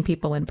were seeing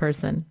people in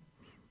person?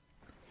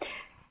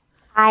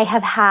 I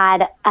have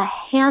had a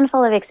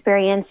handful of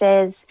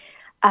experiences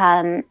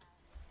that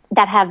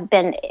have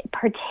been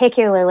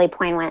particularly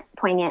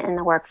poignant in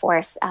the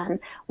workforce.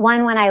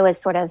 One, when I was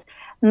sort of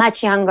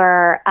much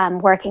younger,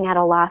 working at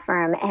a law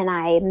firm, and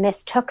I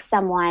mistook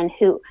someone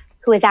who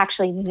is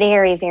actually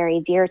very, very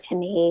dear to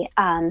me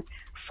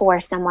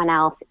for someone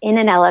else in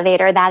an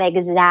elevator, that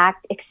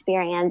exact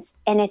experience.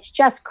 And it's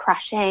just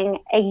crushing.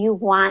 You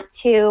want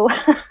to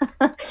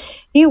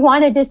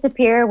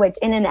disappear, which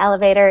in an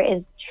elevator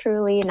is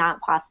truly not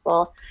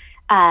possible.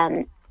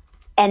 And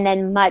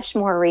then much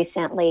more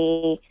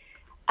recently,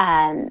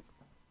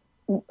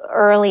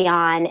 early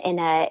on in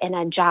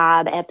a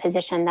job, a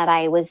position that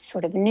I was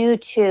sort of new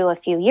to a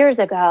few years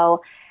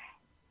ago,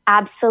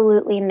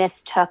 absolutely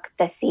mistook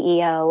the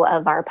CEO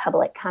of our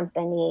public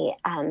company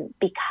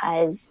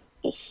because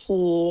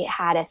he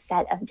had a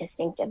set of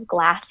distinctive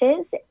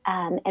glasses.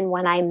 And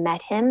when I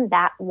met him,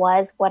 that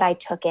was what I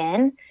took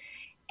in.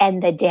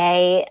 And the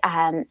day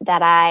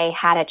that I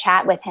had a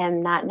chat with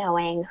him, not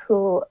knowing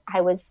who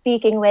I was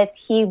speaking with,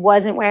 he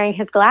wasn't wearing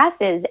his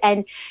glasses.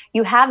 And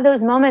you have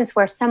those moments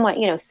where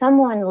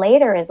someone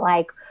later is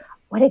like,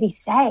 what did he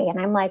say? And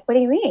I'm like, what do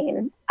you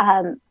mean?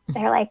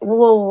 They're like,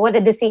 well, what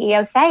did the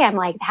CEO say? I'm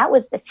like, that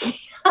was the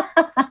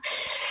CEO.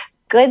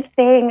 Good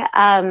thing,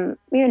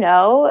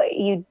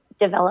 you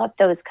develop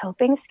those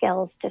coping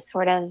skills to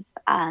sort of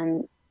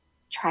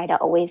try to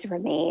always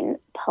remain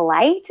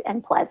polite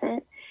and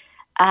pleasant.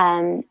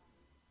 I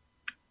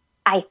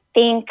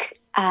think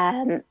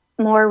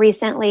more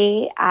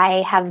recently,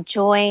 I have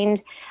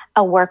joined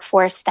a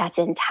workforce that's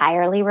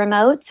entirely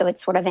remote. So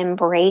it's sort of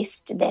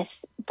embraced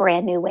this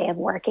brand new way of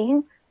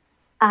working.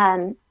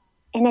 And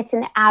it's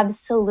an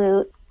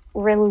absolute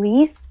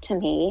relief to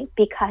me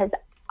because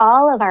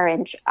all of our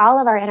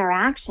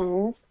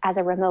interactions as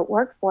a remote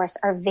workforce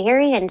are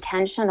very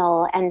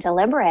intentional and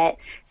deliberate.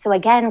 So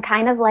again,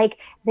 kind of like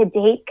the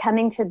date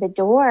coming to the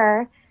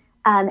door,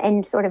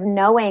 and sort of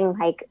knowing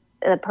like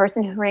the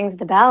person who rings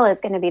the bell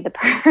is going to be the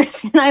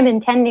person I'm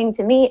intending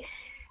to meet.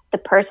 The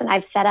person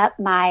I've set up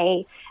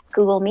my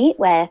Google Meet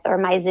with or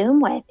my Zoom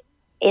with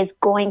is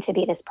going to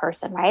be this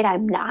person, right?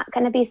 I'm not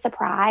going to be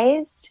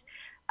surprised.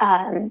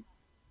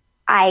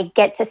 I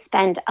get to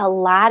spend a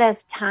lot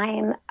of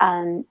time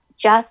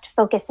just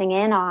focusing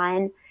in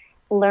on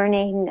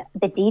learning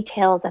the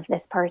details of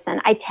this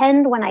person. I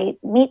tend, when I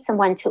meet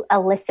someone, to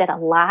elicit a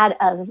lot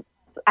of,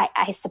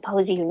 I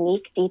suppose,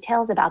 unique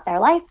details about their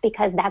life,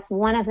 because that's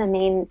one of the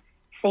main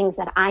things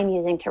that I'm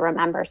using to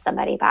remember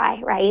somebody by,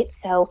 right?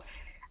 So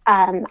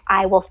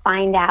I will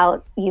find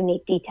out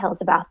unique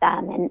details about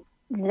them. And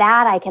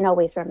that I can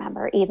always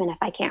remember, even if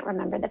I can't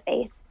remember the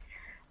face.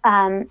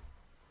 I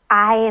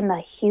am a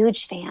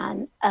huge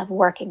fan of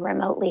working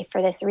remotely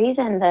for this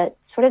reason. The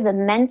sort of the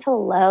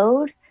mental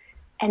load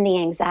and the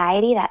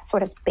anxiety, that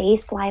sort of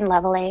baseline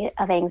level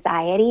of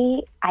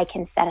anxiety, I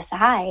can set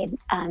aside.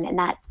 And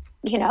that,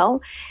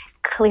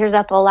 clears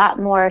up a lot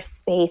more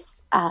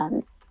space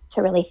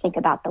to really think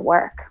about the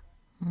work.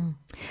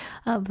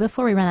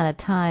 Before we run out of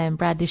time,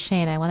 Brad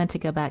Duchesne, I wanted to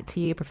go back to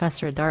you,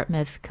 professor at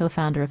Dartmouth,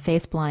 co-founder of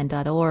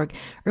faceblind.org.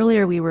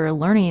 Earlier, we were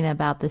learning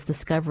about this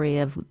discovery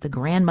of the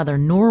grandmother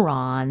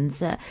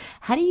neurons.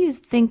 How do you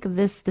think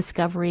this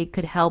discovery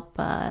could help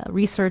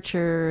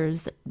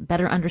researchers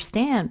better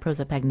understand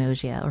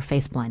prosopagnosia or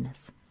face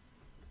blindness?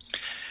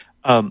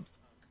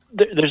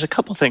 There's a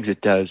couple things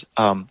it does.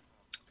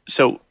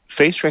 So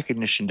face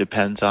recognition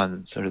depends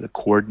on sort of the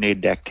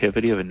coordinated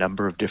activity of a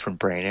number of different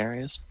brain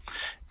areas.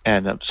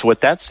 And so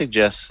what that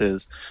suggests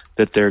is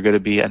that there are going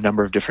to be a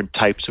number of different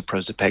types of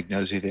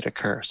prosopagnosia that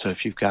occur. So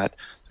if you've got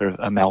sort of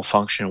a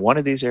malfunction in one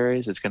of these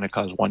areas, it's going to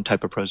cause one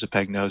type of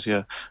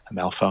prosopagnosia. A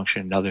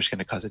malfunction in another is going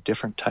to cause a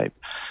different type.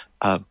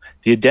 The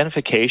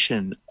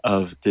identification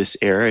of this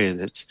area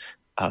that's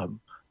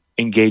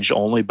engaged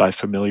only by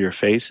familiar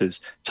faces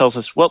tells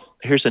us, well,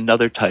 here's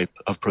another type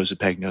of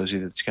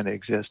prosopagnosia that's going to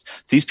exist.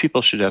 These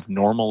people should have the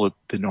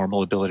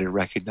normal ability to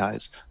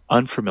recognize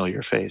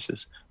unfamiliar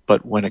faces.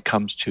 But when it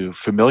comes to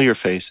familiar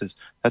faces,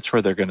 that's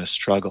where they're going to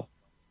struggle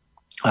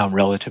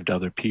relative to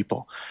other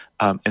people.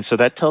 And so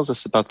that tells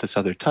us about this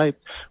other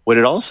type. What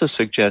it also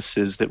suggests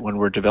is that when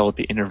we're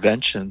developing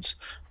interventions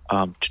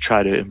to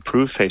try to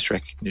improve face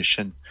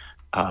recognition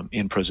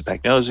in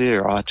prosopagnosia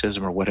or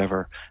autism or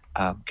whatever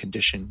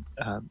condition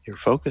you're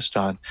focused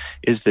on,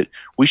 is that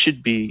we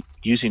should be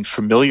using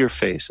familiar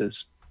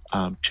faces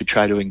to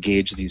try to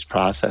engage these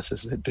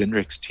processes that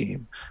Vindrik's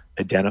team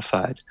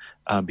identified.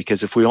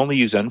 Because if we only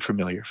use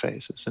unfamiliar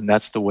faces, and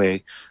that's the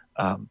way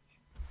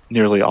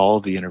nearly all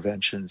of the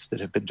interventions that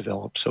have been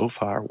developed so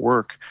far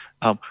work,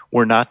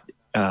 we're not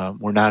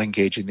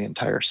engaging the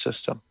entire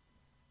system.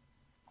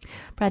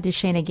 Brad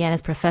Duchesne, again,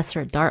 is professor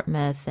at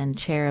Dartmouth and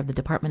chair of the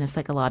Department of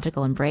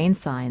Psychological and Brain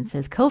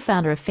Sciences,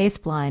 co-founder of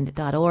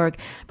faceblind.org.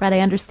 Brad, I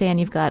understand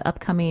you've got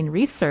upcoming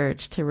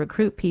research to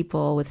recruit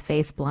people with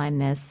face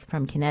blindness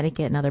from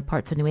Connecticut and other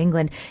parts of New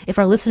England. If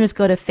our listeners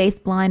go to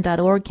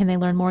faceblind.org, can they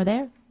learn more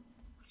there?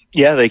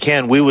 Yeah, they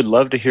can. We would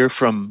love to hear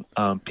from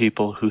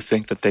people who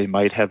think that they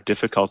might have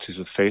difficulties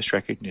with face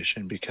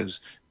recognition, because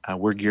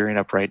we're gearing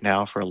up right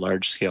now for a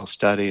large-scale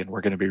study, and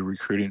we're going to be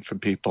recruiting from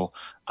people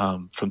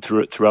from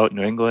throughout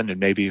New England and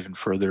maybe even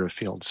further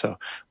afield. So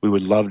we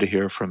would love to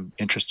hear from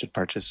interested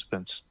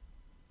participants.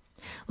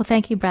 Well,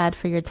 thank you, Brad,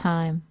 for your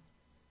time.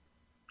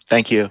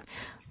 Thank you.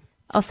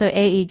 Also,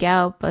 A.E.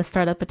 Gaup, a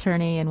startup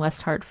attorney in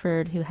West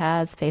Hartford who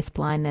has face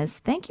blindness.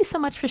 Thank you so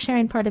much for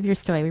sharing part of your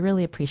story. We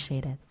really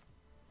appreciate it.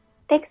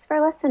 Thanks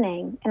for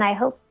listening. And I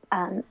hope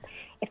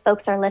if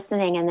folks are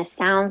listening and this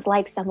sounds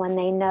like someone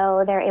they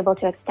know, they're able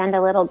to extend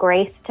a little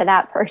grace to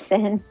that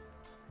person.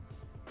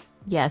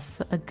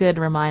 Yes, a good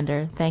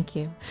reminder. Thank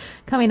you.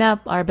 Coming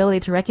up, our ability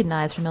to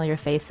recognize familiar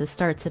faces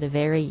starts at a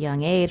very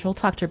young age. We'll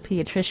talk to a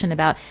pediatrician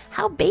about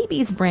how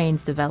babies'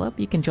 brains develop.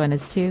 You can join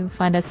us too.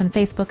 Find us on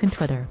Facebook and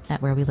Twitter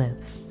at Where We Live.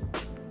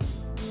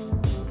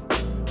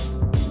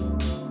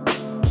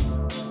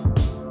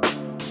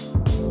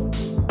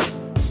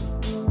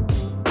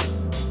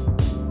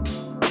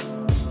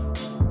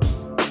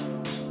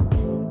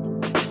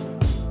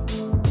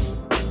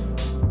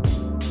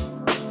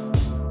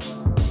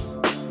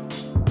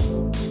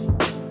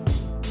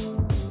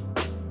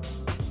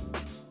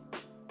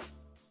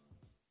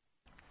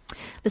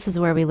 This is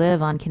Where We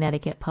Live on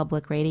Connecticut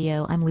Public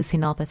Radio. I'm Lucy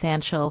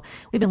Nalpathanchel.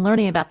 We've been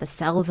learning about the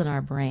cells in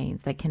our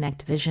brains that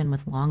connect vision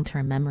with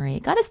long-term memory.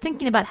 It got us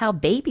thinking about how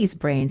babies'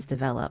 brains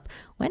develop.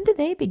 When do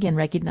they begin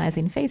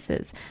recognizing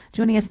faces?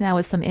 Joining us now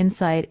with some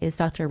insight is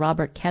Dr.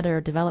 Robert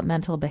Ketter,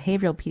 developmental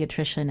behavioral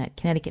pediatrician at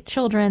Connecticut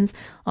Children's,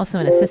 also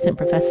an assistant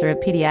professor of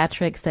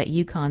pediatrics at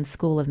UConn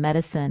School of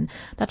Medicine.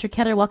 Dr.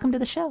 Ketter, welcome to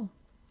the show.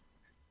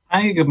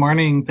 Hi, good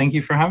morning. Thank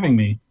you for having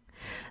me.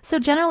 So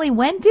generally,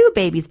 when do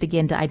babies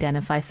begin to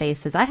identify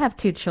faces? I have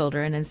 2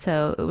 children, and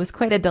so it was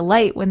quite a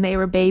delight when they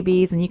were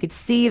babies, and you could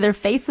see their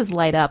faces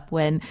light up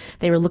when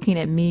they were looking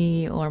at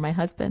me or my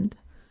husband.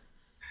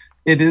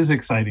 It is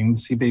exciting to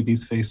see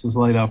babies' faces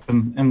light up,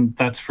 and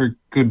that's for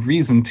good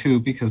reason, too,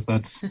 because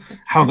that's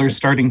how they're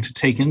starting to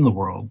take in the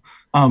world.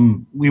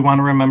 We want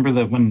to remember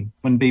that when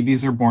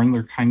babies are born,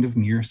 they're kind of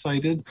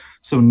nearsighted.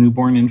 So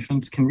newborn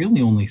infants can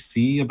really only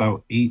see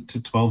about 8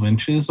 to 12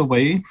 inches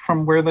away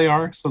from where they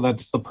are. So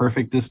that's the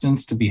perfect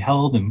distance to be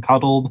held and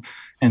cuddled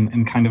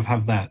and kind of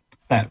have that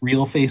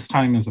real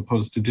FaceTime as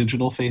opposed to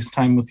digital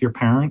FaceTime with your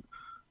parent.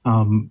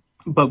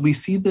 But we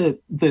see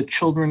that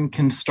children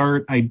can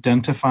start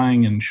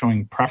identifying and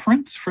showing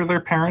preference for their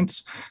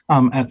parents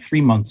at 3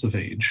 months of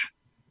age.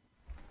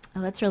 Oh,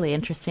 that's really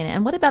interesting.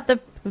 And what about the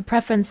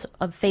preference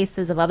of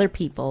faces of other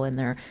people in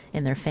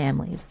their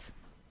families?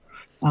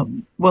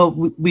 Well,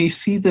 we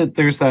see that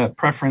there's that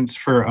preference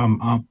for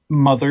a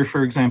mother,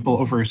 for example,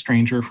 over a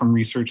stranger from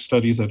research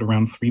studies at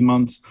around 3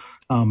 months.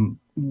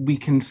 We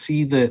can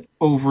see that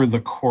over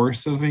the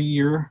course of a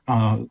year,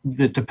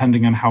 that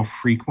depending on how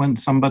frequent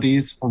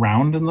somebody's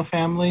around in the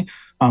family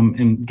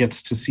and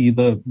gets to see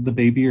the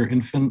baby or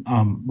infant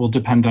will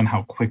depend on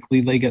how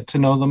quickly they get to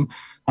know them.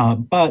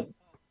 But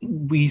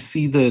we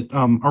see that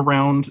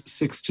around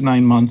 6 to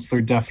 9 months, they're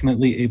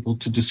definitely able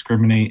to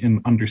discriminate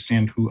and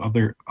understand who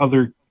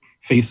other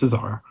faces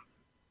are.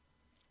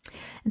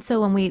 And so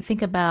when we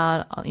think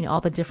about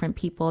all the different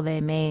people they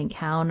may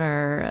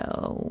encounter,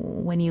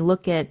 when you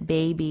look at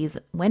babies,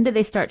 when do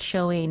they start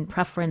showing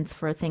preference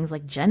for things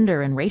like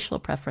gender and racial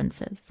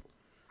preferences?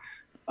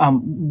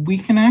 We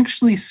can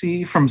actually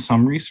see from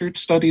some research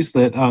studies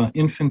that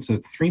infants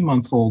at 3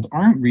 months old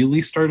aren't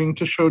really starting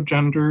to show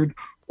gendered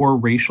or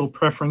racial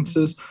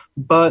preferences,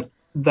 but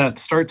that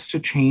starts to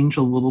change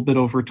a little bit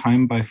over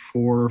time by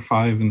 4,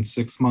 5, and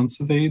 6 months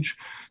of age.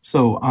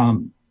 So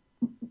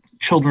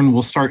children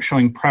will start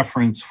showing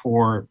preference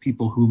for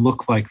people who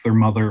look like their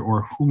mother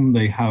or whom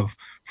they have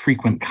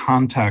frequent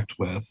contact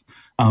with.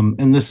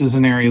 And this is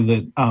an area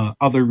that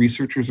other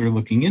researchers are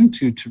looking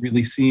into to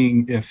really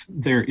seeing if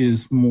there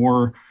is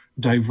more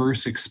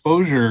diverse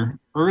exposure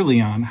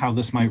early on, how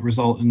this might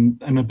result in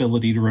an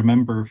ability to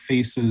remember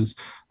faces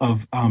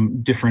of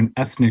different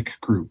ethnic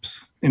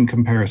groups in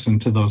comparison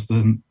to those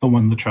than the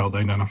one the child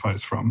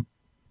identifies from.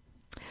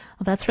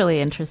 Well, that's really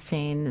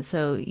interesting.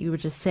 So you were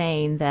just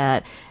saying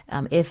that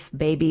if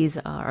babies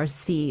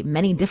see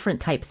many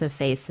different types of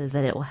faces,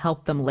 that it will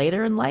help them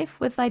later in life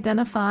with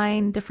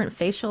identifying different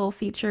facial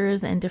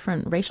features and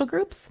different racial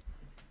groups?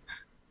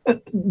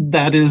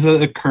 That is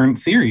a current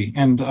theory.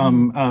 And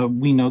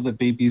we know that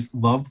babies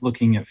love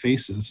looking at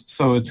faces.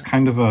 So it's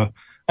kind of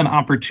an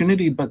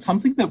opportunity, but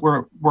something that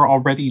we're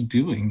already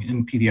doing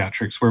in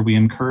pediatrics, where we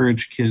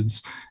encourage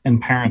kids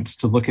and parents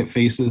to look at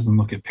faces and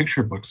look at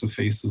picture books of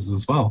faces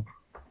as well.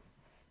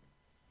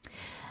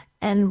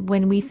 And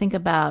when we think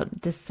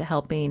about just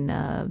helping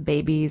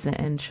babies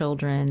and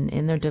children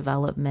in their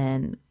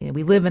development,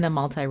 we live in a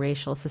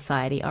multiracial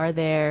society. Are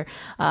there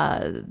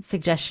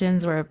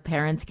suggestions where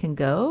parents can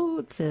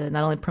go to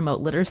not only promote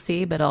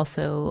literacy, but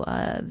also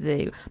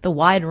the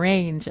wide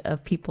range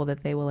of people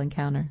that they will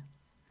encounter?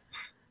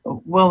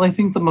 Well, I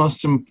think the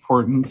most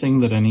important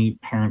thing that any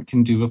parent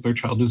can do with their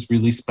child is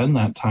really spend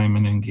that time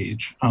and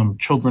engage.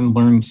 Children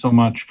learn so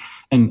much,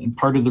 and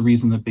part of the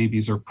reason that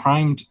babies are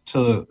primed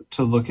to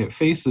look at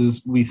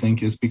faces, we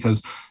think, is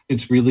because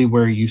it's really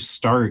where you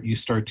start. You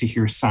start to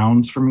hear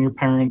sounds from your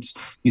parents.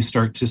 You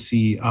start to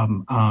see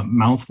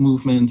mouth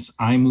movements,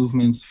 eye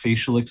movements,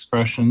 facial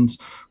expressions.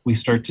 We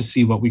start to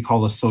see what we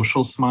call a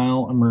social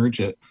smile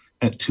emerge at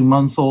 2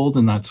 months old.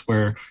 And that's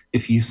where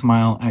if you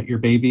smile at your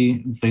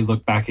baby, they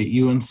look back at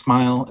you and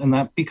smile. And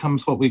that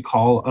becomes what we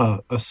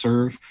call a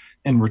serve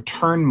and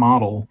return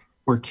model,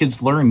 where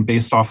kids learn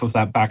based off of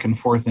that back and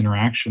forth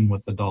interaction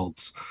with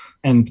adults.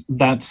 And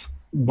that's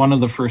one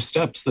of the first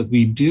steps that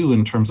we do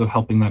in terms of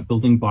helping that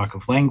building block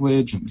of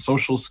language and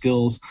social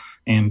skills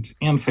and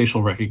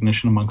facial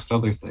recognition, amongst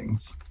other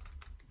things.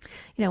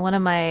 One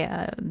of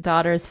my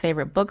daughter's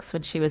favorite books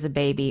when she was a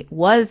baby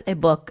was a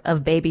book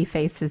of baby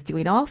faces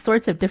doing all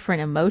sorts of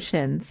different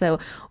emotions. So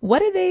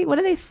what are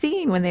they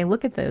seeing when they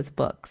look at those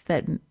books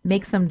that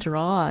makes them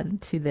drawn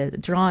to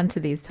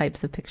these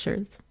types of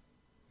pictures?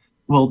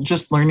 Well,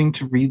 just learning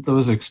to read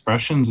those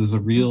expressions is a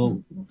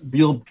real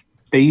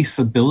base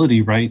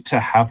ability, right, to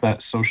have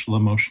that social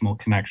emotional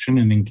connection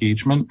and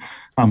engagement.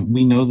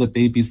 We know that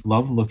babies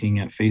love looking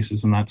at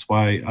faces, and that's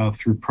why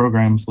through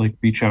programs like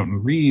Reach Out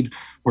and Read,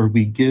 where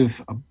we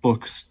give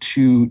books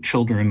to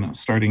children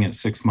starting at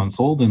 6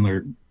 months old in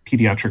their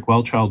pediatric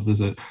well child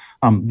visit,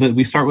 that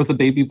we start with a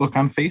baby book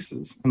on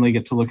faces, and they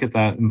get to look at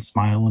that and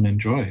smile and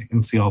enjoy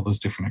and see all those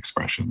different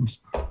expressions.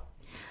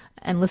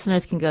 And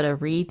listeners can go to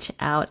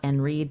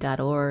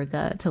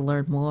reachoutandread.org to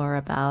learn more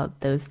about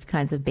those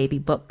kinds of baby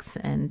books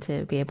and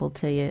to be able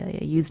to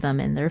use them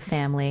in their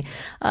family.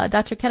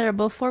 Dr. Ketter,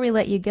 before we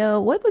let you go,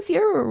 what was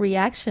your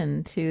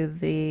reaction to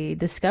the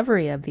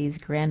discovery of these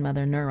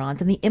grandmother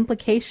neurons and the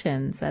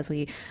implications as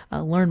we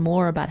learn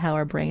more about how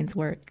our brains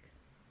work?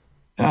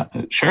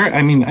 Sure.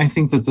 I mean, I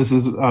think that this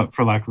is,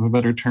 for lack of a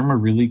better term, a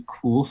really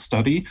cool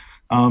study.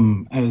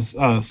 As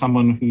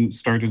someone who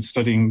started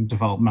studying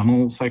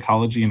developmental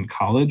psychology in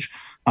college,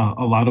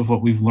 a lot of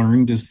what we've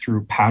learned is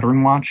through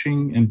pattern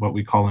watching and what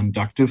we call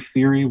inductive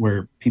theory,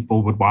 where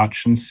people would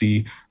watch and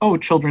see, oh,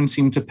 children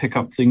seem to pick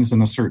up things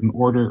in a certain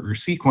order or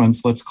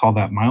sequence. Let's call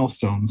that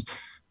milestones.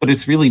 But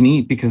it's really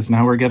neat because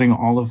now we're getting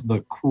all of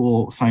the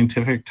cool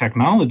scientific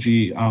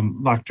technology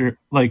Dr.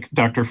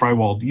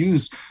 Frywald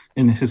used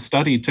in his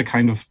study to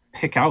kind of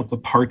pick out the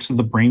parts of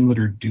the brain that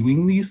are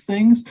doing these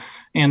things.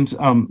 And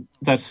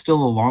that's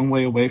still a long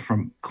way away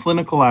from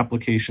clinical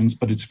applications,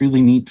 but it's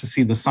really neat to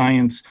see the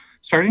science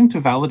starting to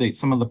validate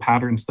some of the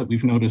patterns that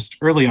we've noticed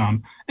early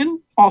on, and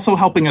also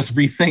helping us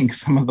rethink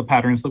some of the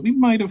patterns that we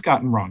might have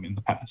gotten wrong in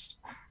the past.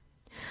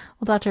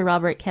 Well, Dr.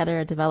 Robert Ketter,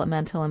 a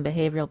developmental and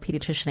behavioral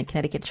pediatrician at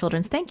Connecticut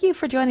Children's, thank you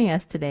for joining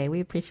us today. We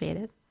appreciate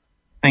it.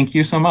 Thank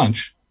you so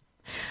much.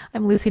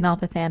 I'm Lucy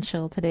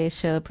Nalpathanchil. Today's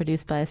show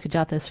produced by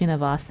Sujata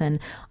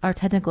Srinivasan. Our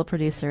technical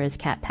producer is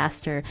Kat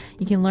Pastor.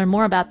 You can learn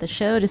more about the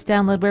show. Just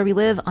download Where We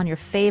Live on your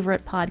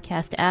favorite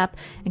podcast app.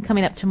 And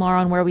coming up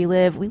tomorrow on Where We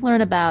Live, we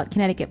learn about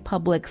Connecticut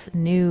Public's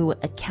new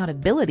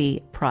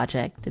accountability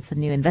project. It's a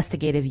new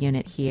investigative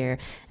unit here.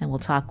 And we'll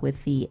talk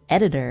with the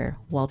editor,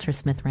 Walter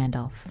Smith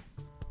Randolph.